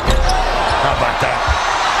 How about that?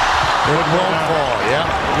 Good long ball, yeah.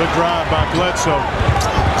 Good drive by Bledsoe.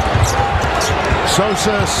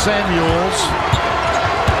 Sosa, Samuels,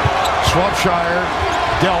 Swapshire,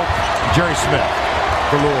 Delk, Jerry Smith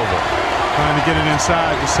for Louisville. Trying to get it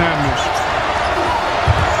inside to Samuels.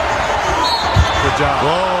 Good job.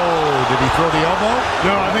 Whoa, did he throw the elbow?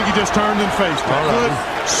 No, I think he just turned and faced it. All right. Good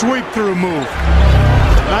sweep-through move.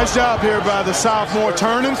 Nice job here by the sophomore.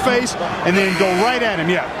 Turn and face, and then go right at him.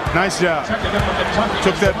 Yeah, nice job.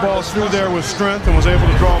 Took that ball through there with strength and was able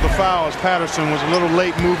to draw the foul as Patterson was a little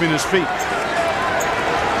late moving his feet.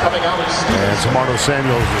 And Samardo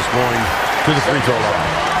Samuels is going to the free throw line.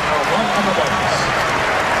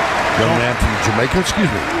 Young man from Jamaica, excuse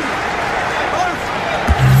me.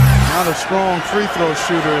 Not a strong free throw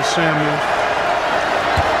shooter as Samuels.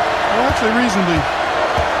 Well, actually reasonably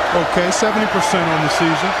okay, 70% on the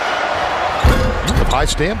season. With high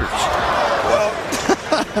standards.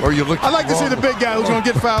 Or you look. I'd like to see the big guy who's going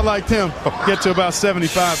to get fouled like him get to about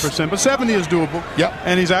 75%, but 70 is doable. Yep.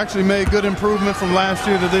 And he's actually made good improvement from last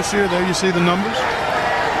year to this year. There you see the numbers.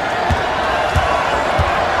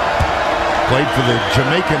 Played for the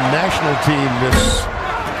Jamaican national team this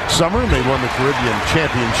summer. They won the Caribbean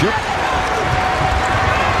Championship.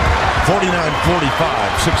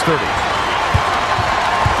 49-45, 6:30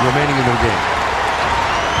 remaining in the game.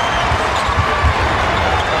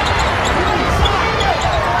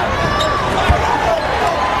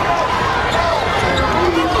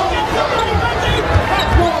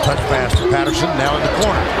 Touch pass to Patterson, now in the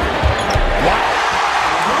corner. Wow.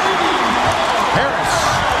 Harris.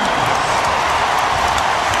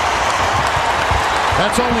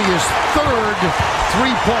 That's only his 3rd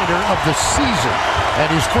three-pointer of the season and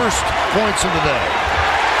his first points of the day.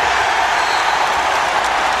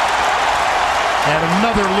 And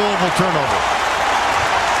another Louisville turnover.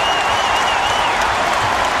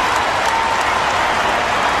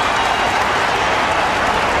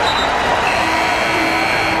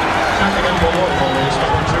 Checking in for Louisville is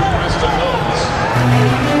number 2, Preston Knowles.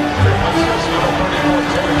 3-1-6, number 34,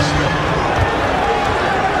 Terry Smith.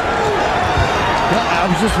 Well, I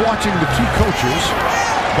was just watching the two coaches,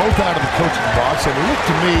 both out of the coaching box, and it looked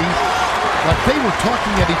to me like they were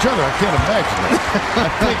talking at each other. I can't imagine it.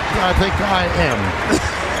 I think I am.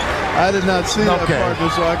 I did not see that partner,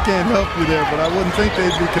 so I can't help you there, but I wouldn't think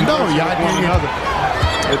they'd be conversing with one another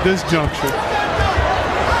at this juncture.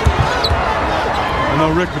 I know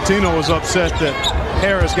Rick Pitino was upset that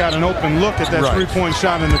Harris got an open look at that three-point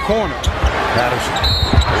shot in the corner. Patterson.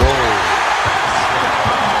 Whoa.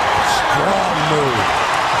 Strong move.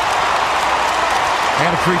 And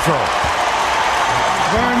a free throw.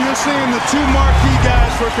 Vern, you're seeing the two marquee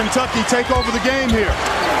guys for Kentucky take over the game here.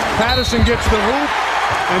 Patterson gets the hoop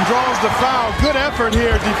and draws the foul. Good effort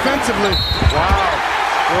here defensively. Wow.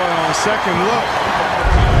 Boy, on second look,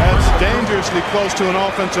 that's dangerously close to an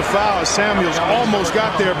offensive foul. Samuels almost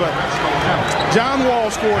got there, but John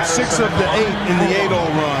Wall scored 6 of the 8 in the 8-0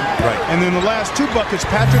 run. Right. And then the last 2 buckets,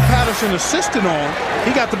 Patrick Patterson assisted on.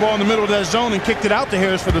 He got the ball in the middle of that zone and kicked it out to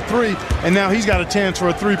Harris for the 3, and now he's got a chance for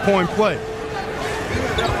a 3-point play.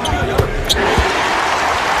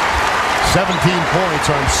 17 points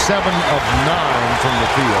on 7 of 9 from the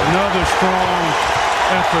field. Another strong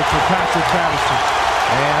effort for Patrick Patterson.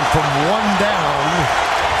 And from 1 down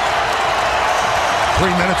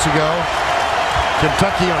 3 minutes ago,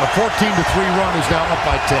 Kentucky on a 14-3 run is now up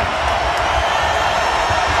by 10.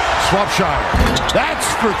 Swapshire. That's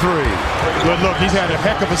for 3. Good look. He's had a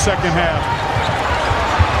heck of a second half.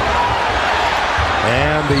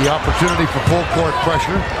 And the opportunity for full court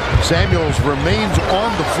pressure. Samuels remains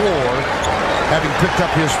on the floor, having picked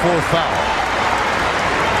up his 4th foul.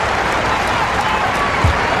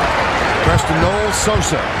 Preston Knowles,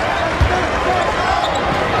 Sosa.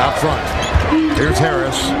 Out front. Here's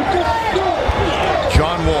Harris.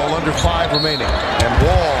 John Wall under 5 remaining. And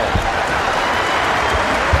Wall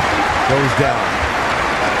goes down.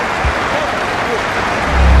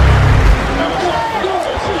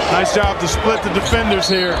 Nice job to split the defenders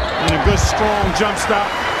here in a good, strong jump stop.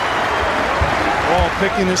 Wall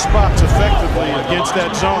picking his spots effectively against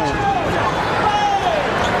that zone.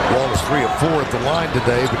 Wall is 3 of 4 at the line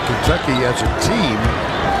today, but Kentucky as a team,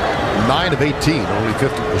 9 of 18, only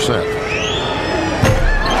 50%.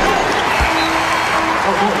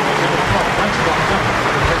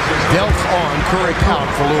 Curry count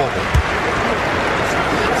for Louisville.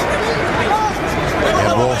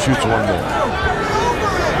 And Wall shoots one more.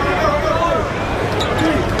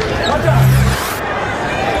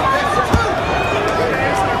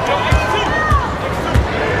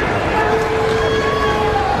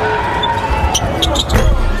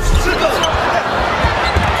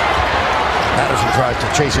 Patterson tries to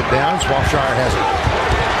chase it down. Swapshire has it.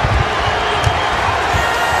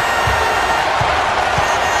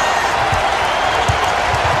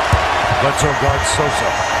 Bledsoe guards Sosa.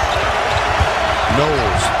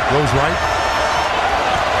 Knowles goes right.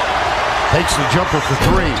 Takes the jumper for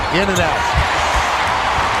three. In and out.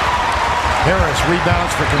 Harris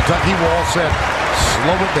rebounds for Kentucky. Wall said,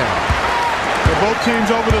 slow it down. Both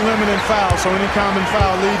teams over the limit in foul, so any common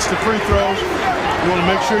foul leads to free throws. You want to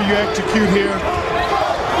make sure you execute here.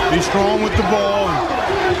 Be strong with the ball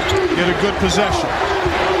and get a good possession.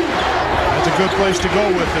 That's a good place to go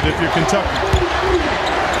with it if you're Kentucky.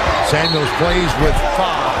 Samuels plays with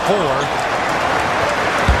 4.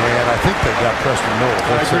 And I think they've got Preston Knowles.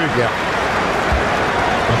 I agree. Yeah.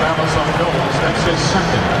 That's his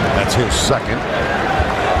second. That's his second.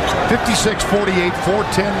 56-48,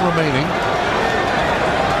 4:10 remaining.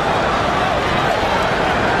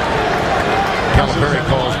 Calipari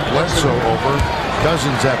calls Bledsoe over.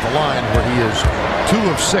 Cousins at the line where he is 2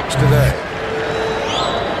 of 6 today.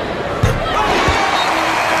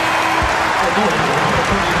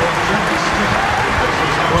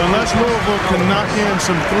 Well, unless Louisville can knock in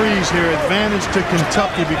some threes here, advantage to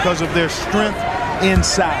Kentucky because of their strength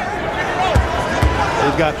inside.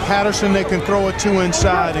 They've got Patterson they can throw it to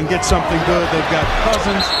inside and get something good. They've got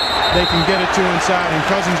Cousins they can get it to inside, and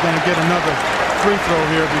Cousins going to get another free throw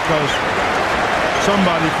here because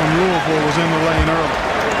somebody from Louisville was in the lane early.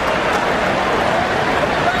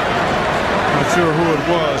 Not sure who it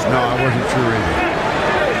was. No, I wasn't sure either.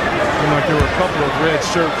 Seemed like there were a couple of red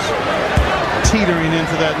shirts teetering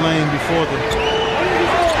into that lane before them.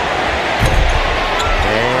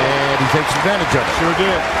 And he takes advantage of it. Sure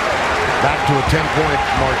did. Back to a 10-point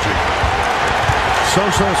margin.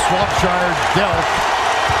 Sosa, Swapshire, Delk,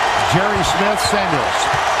 Jerry Smith, Samuels.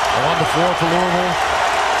 On the floor for Louisville.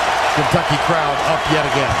 Kentucky crowd up yet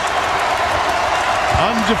again.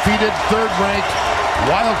 Undefeated, third-ranked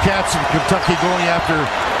Wildcats in Kentucky going after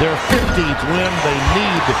their 15th win. They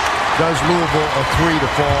need, does Louisville, a 3 to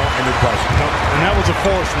fall, and it doesn't. And that was a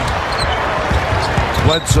force now.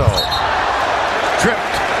 Bledsoe.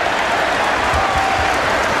 Tripped.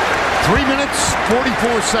 3 minutes,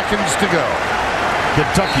 44 seconds to go.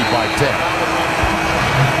 Kentucky by 10.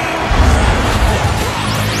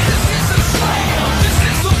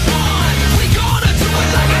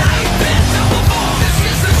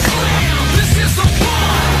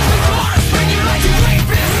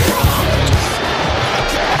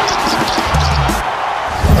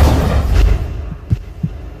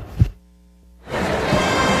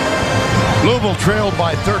 Louisville trailed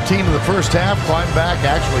by 13 in the first half, climbed back,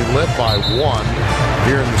 actually led by 1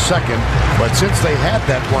 here in the second. But since they had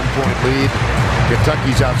that 1-point lead,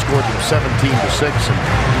 Kentucky's outscored them 17-6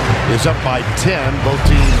 and is up by 10. Both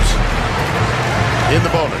teams in the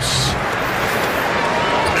bonus.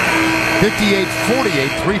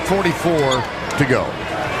 58-48, 3:44 to go.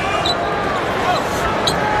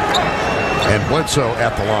 And Bledsoe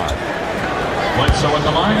at the line. Bledsoe at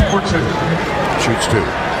the line for 2. Shoots 2.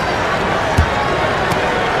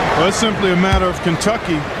 Well, it's simply a matter of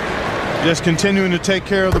Kentucky just continuing to take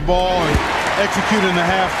care of the ball and executing the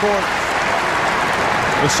half court,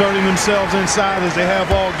 asserting themselves inside as they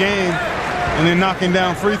have all game, and then knocking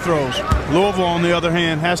down free throws. Louisville, on the other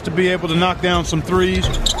hand, has to be able to knock down some threes,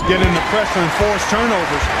 get into pressure and force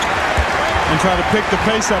turnovers, and try to pick the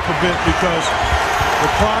pace up a bit because the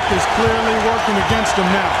clock is clearly working against them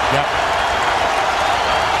now. Yep.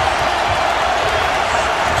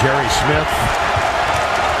 Jerry Smith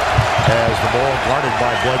has the ball guarded by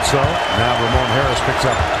Bledsoe. Now Ramon Harris picks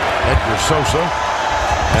up Edgar Sosa.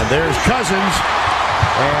 And there's Cousins.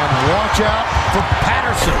 And watch out for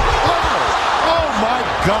Patterson. Oh my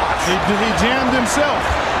gosh. He jammed himself.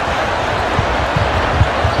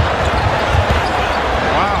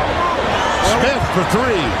 Wow. Smith for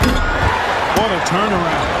 3. What a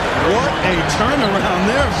turnaround. What a turnaround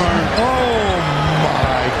there, Vern. Oh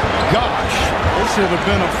my gosh. It should have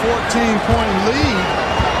been a 14-point lead.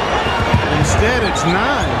 Instead, it's 9.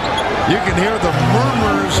 You can hear the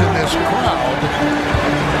murmurs in this crowd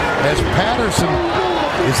as Patterson,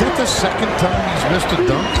 is that the second time he's missed a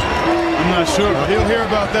dunk? I'm not sure, but he'll hear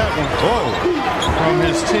about that one. Oh. From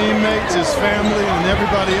his teammates, his family, and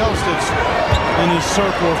everybody else that's in his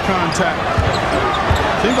circle of contact.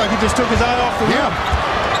 Seems like he just took his eye off the rim.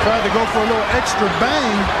 Tried to go for a little extra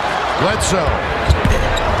bang. Bledsoe.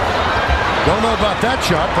 Don't know about that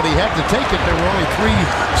shot, but he had to take it. There were only 3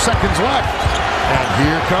 seconds left. And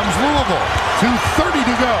here comes Louisville. 2:30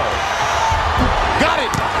 to go. Got it.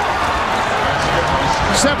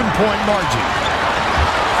 7-point margin.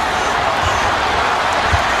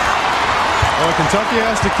 Well, Kentucky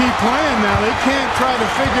has to keep playing now. They can't try to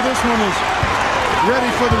figure this one is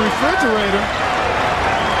ready for the refrigerator.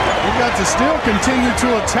 They've got to still continue to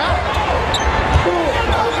attack.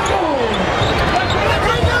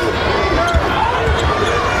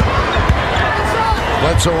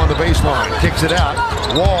 Bledsoe on the baseline. Kicks it out.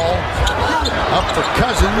 Wall. Up for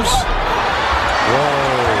Cousins.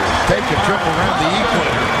 Whoa. Take a trip around the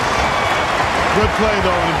equator. Good play,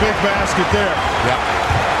 though, and a big basket there. Yeah.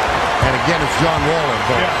 And again, it's John Wall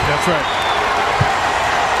involved. Yeah, that's right.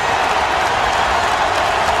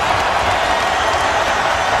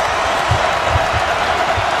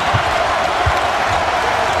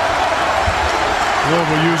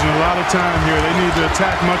 Louisville using a lot of time here. They need to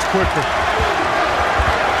attack much quicker.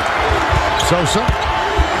 Sosa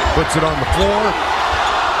puts it on the floor.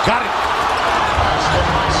 Got it.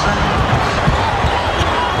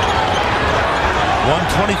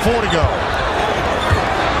 1:24 to go.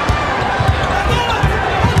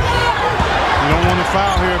 You don't want to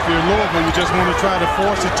foul here if you're Louisville. You just want to try to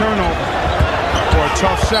force a turnover for a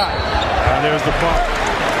tough shot. There's the bump.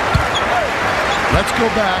 Let's go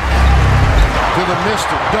back to the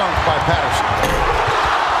missed dunk by Patterson.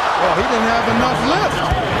 Oh, he didn't have enough lift.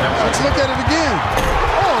 Let's look at it again.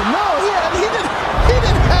 Oh, no, he didn't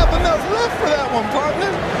have enough lift for that one,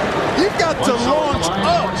 partner. You've got to launch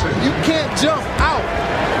up. You can't jump out.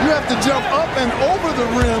 You have to jump up and over the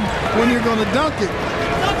rim when you're going to dunk it.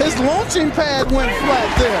 His launching pad went flat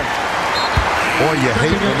there. Boy, you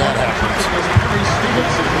hate when that happens.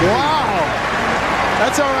 Wow.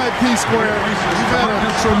 That's all right, P-Square. You've had a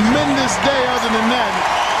tremendous day other than that.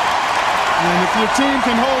 And if your team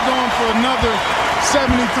can hold on for another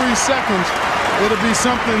 73 seconds, it'll be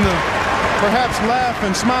something to perhaps laugh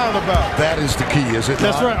and smile about. That is the key, is it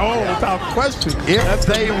That's not? right. Oh, without question. If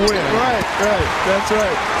they win. Right. That's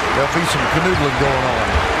right. There'll be some canoodling going on.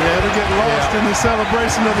 Yeah, it'll get lost in the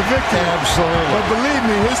celebration of the victory. Absolutely. But believe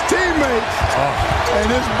me, his teammates and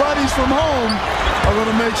his buddies from home are going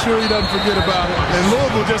to make sure he doesn't forget about it. And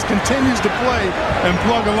Louisville just continues to play and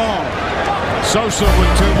plug along. Sosa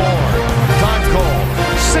with 2 more. Time call.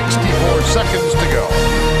 64 seconds to go.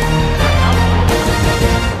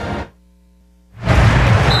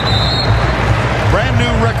 Brand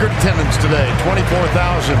new record attendance today.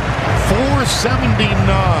 24,479.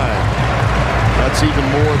 That's even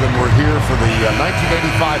more than we're here for the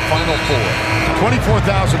 1985 Final Four.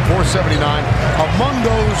 24,479. Among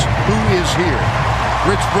those who is here,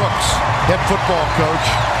 Rich Brooks, head football coach,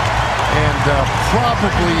 and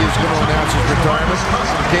probably is going to announce his retirement.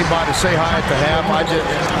 Came by to say hi at the half. I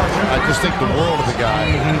just think the world of the guy.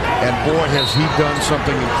 And boy, has he done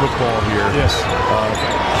something in football here. Yes.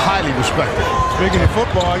 Highly respected. Speaking of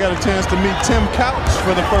football, I got a chance to meet Tim Couch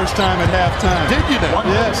for the first time at halftime. Did you know?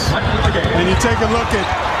 Yes. And you take a look at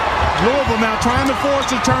Louisville now trying to force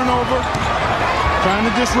a turnover, trying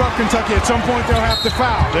to disrupt Kentucky. At some point, they'll have to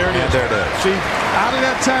foul. There it is. There it is. See, out of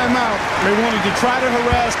that timeout, they wanted to try to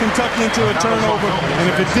harass Kentucky into a turnover, and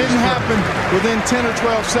if it didn't happen within 10 or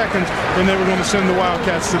 12 seconds, then they were going to send the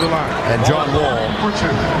Wildcats to the line. And John Wall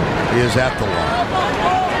is at the line.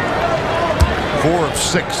 4 of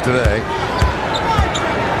 6 today.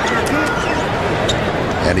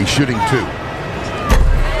 And he's shooting 2.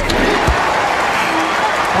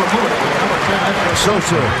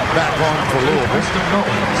 Sosa back on for Louisville.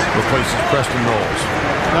 Replaces Preston Knowles.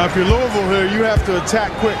 Now, if you're Louisville here, you have to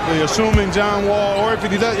attack quickly, assuming John Wall, or if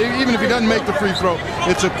he does, even if he doesn't make the free throw,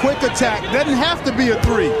 it's a quick attack. Doesn't have to be a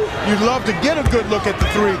 3. You'd love to get a good look at the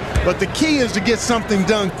 3, but the key is to get something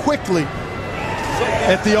done quickly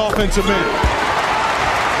at the offensive end.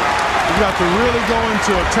 You got to really go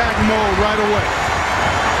into attack mode right away.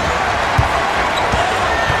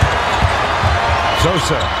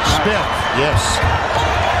 Sosa, Smith, yes.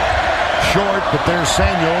 Short, but there's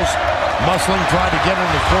Samuels. Musling tried to get in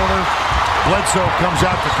the corner. Bledsoe comes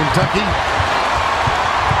out for Kentucky.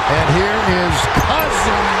 And here is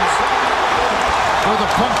Cousins for the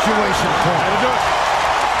punctuation point. That'll do it.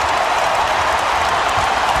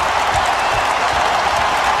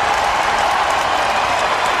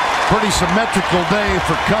 Pretty symmetrical day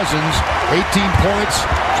for Cousins. 18 points,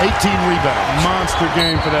 18 rebounds. Monster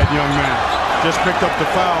game for that young man. Just picked up the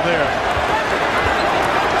foul there.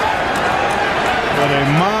 But But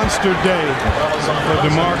a monster day for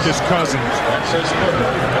DeMarcus Cousins.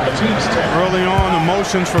 Early on,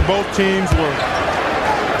 emotions for both teams were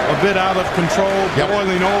a bit out of control,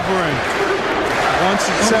 boiling over, and once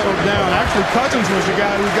it settled down, actually Cousins was the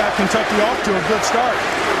guy who got Kentucky off to a good start.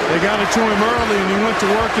 They got it to him early, and he went to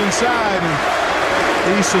work inside,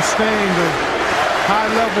 and he sustained a high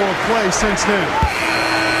level of play since then.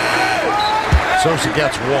 Sosa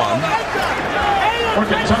gets one.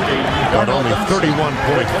 Got only 31.5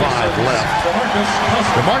 left.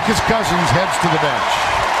 DeMarcus Cousins heads to the bench.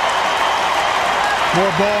 More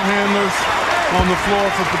ball handlers on the floor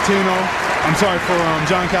for Pitino. I'm sorry, for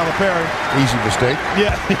John Calipari. Easy mistake.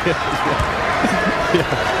 Yeah.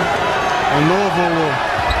 And Louisville will,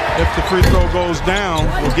 if the free throw goes down,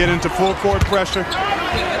 will get into full court pressure,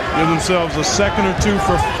 give themselves a second or two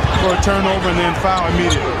for a turnover, and then foul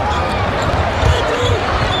immediately.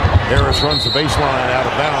 Harris runs the baseline out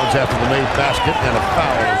of bounds after the made basket, and a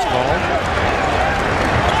foul is called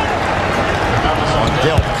on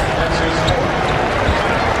Delk.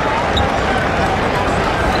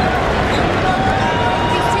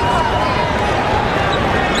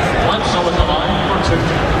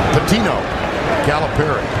 Pitino,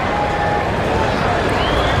 Calipari.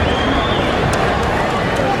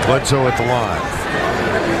 Bledsoe at the line.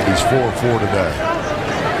 He's 4-4 today.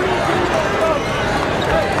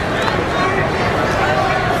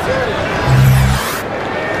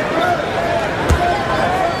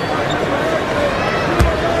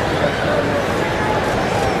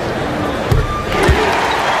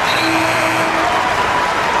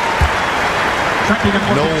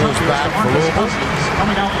 Knowles back for Louisville.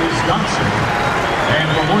 Coming out is Johnson. And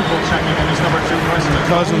for Louisville checking in is number 2, President.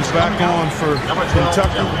 Cousins back on for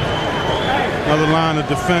Kentucky. Another line of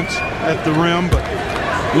defense at the rim, but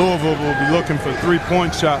Louisville will be looking for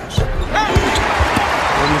three-point shots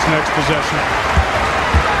for this next possession.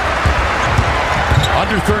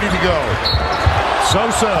 Under 30 to go.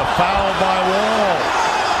 Sosa fouled by Wall.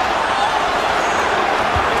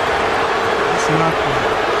 It's not the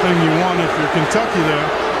thing you want if you're Kentucky there.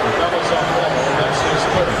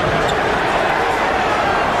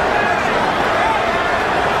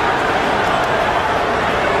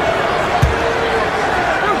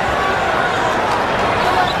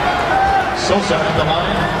 Sosa at the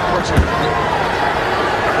line for 2.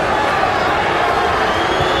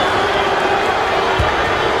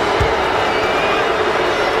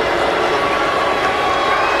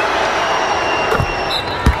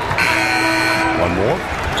 One more.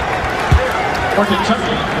 For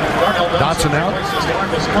Kentucky, Dotson out.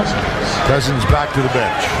 Cousins back to the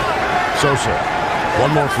bench. Sosa,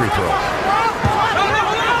 one more free throw.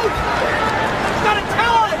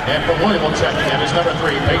 And for Louisville checking in is number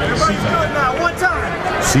 3, Peyton Siva.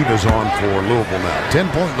 Siva's on for Louisville now.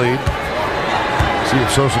 10-point lead. See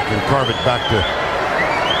if Sosa can carve it back to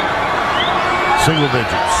single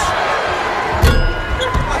digits.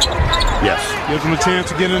 Yes. Gives him a chance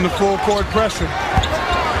to get into full court pressure.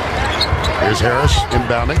 Here's Harris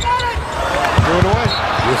inbounding. Threw it away.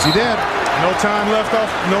 Yes, he did. No time left off.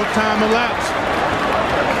 No time elapsed.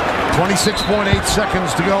 26.8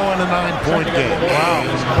 seconds to go in a 9-point game. Wow.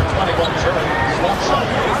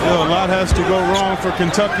 Well, a lot has to go wrong for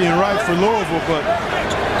Kentucky and right for Louisville, but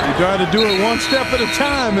you got to do it one step at a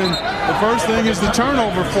time, and the first thing is the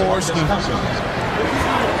turnover force.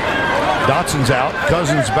 Dotson's out.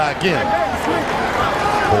 Cousins back in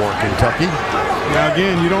for Kentucky. Now,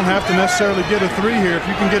 again, you don't have to necessarily get a three here. If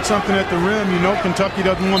you can get something at the rim, you know Kentucky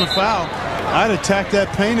doesn't want to foul. I'd attack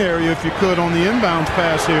that paint area if you could on the inbounds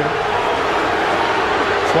pass here.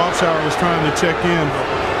 Swapshire was trying to check in,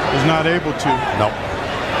 was not able to. Nope.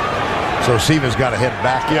 So Siva's got to head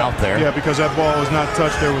back out there. Yeah, because that ball was not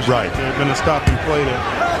touched. There was there had been a stop and play there.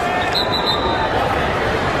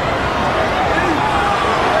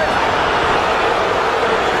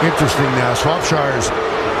 Interesting now. Swapshire's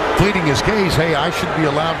pleading his case. Hey, I should be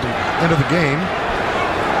allowed to enter the game.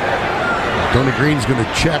 Tony Green's going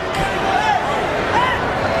to check.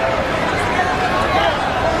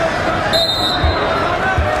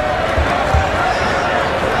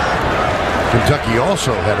 Kentucky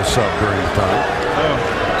also had a sub during the time. Oh,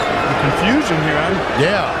 the confusion here.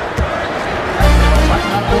 Yeah.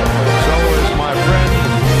 So is my friend,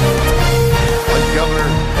 like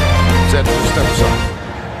Governor said, step aside.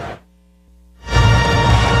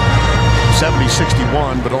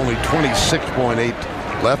 70-61, but only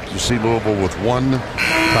 26.8 left. You see Louisville with one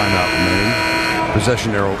timeout remaining.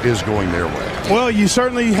 Possession arrow is going their way. Well, you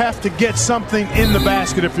certainly have to get something in the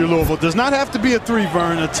basket if you're Louisville. It does not have to be a three,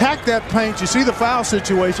 Vern. Attack that paint. You see the foul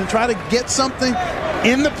situation. Try to get something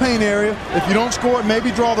in the paint area. If you don't score it,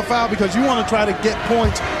 maybe draw the foul because you want to try to get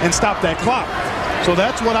points and stop that clock. So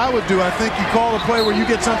that's what I would do. I think you call a play where you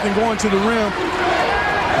get something going to the rim,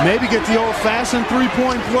 maybe get the old-fashioned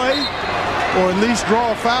three-point play, or at least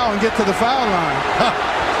draw a foul and get to the foul line.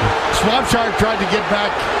 Swabshire tried to get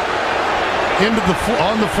back into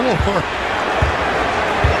on the floor.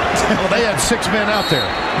 Well, they had 6 men out there.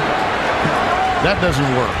 That doesn't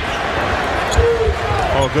work.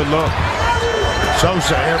 Oh, good look.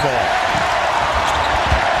 Sosa, air ball.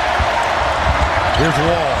 Here's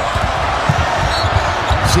Wall.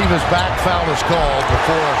 Siva's back, foul is called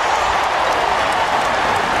before.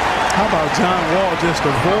 How about John Wall just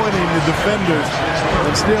avoiding the defenders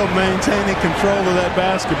and still maintaining control of that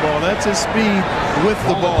basketball? That's his speed with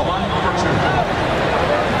the ball.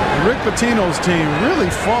 Rick Pitino's team really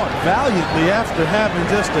fought valiantly after having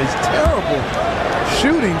just a terrible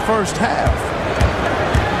shooting first half.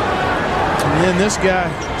 And then this guy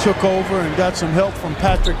took over and got some help from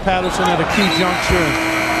Patrick Patterson at a key juncture.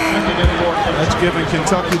 That's giving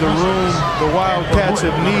Kentucky the room the Wildcats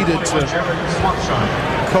have needed to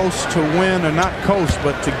coast to win, or not coast,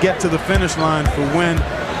 but to get to the finish line for win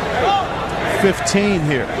 15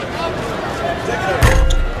 here.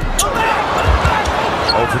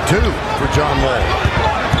 0 for 2 for John Wall.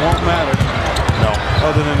 Won't matter. No.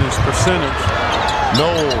 Other than his percentage.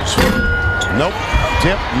 Knowles. Nope.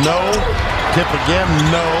 Tip, no. Tip again,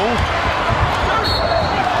 no.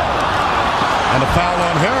 And a foul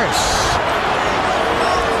on Harris.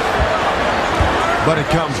 But it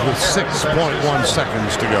comes with 6.1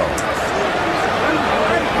 seconds to go.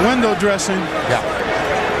 Window dressing. Yeah.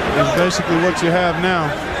 Is basically what you have now.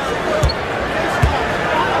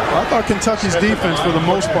 I thought Kentucky's defense, for the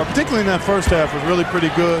most part, particularly in that first half, was really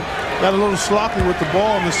pretty good. Got a little sloppy with the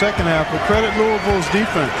ball in the second half, but credit Louisville's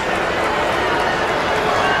defense.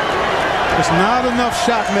 It's not enough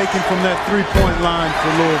shot making from that three-point line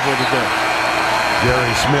for Louisville today.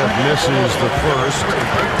 Gary Smith misses the first,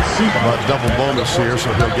 but double bonus here,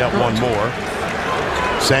 so he'll get one more.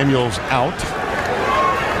 Samuel's out.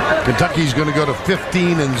 Kentucky's going to go to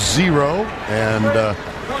 15-0 and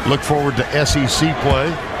look forward to SEC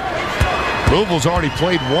play. Louisville's already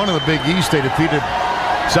played one in the Big East. They defeated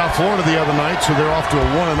South Florida the other night, so they're off to a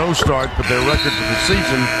 1-0 start, but their record for the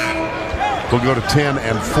season will go to 10-4.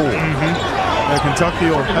 Kentucky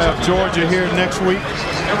will have Georgia here next week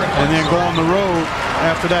and then go on the road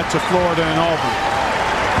after that to Florida and Auburn.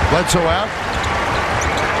 Bledsoe out.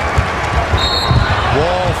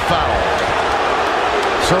 Wall foul.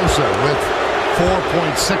 Sosa with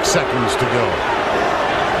 4.6 seconds to go.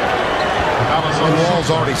 And Wall's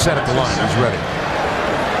already set at the line. He's ready.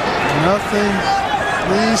 Nothing.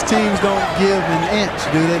 These teams don't give an inch,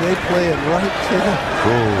 do they? They play it right to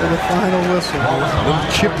the final whistle. A little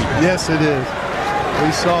chippy. Yes, it is. We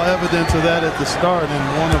saw evidence of that at the start in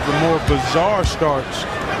one of the more bizarre starts.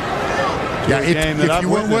 Yeah, if you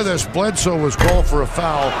went with us, Bledsoe was called for a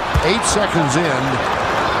foul 8 seconds in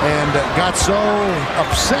and got so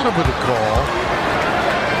upset over the call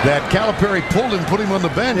that Calipari pulled him, put him on the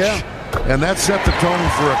bench. Yeah. And that set the tone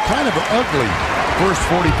for a kind of ugly first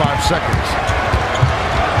 45 seconds.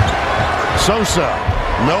 Sosa,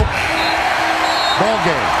 nope. Ball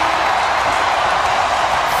game.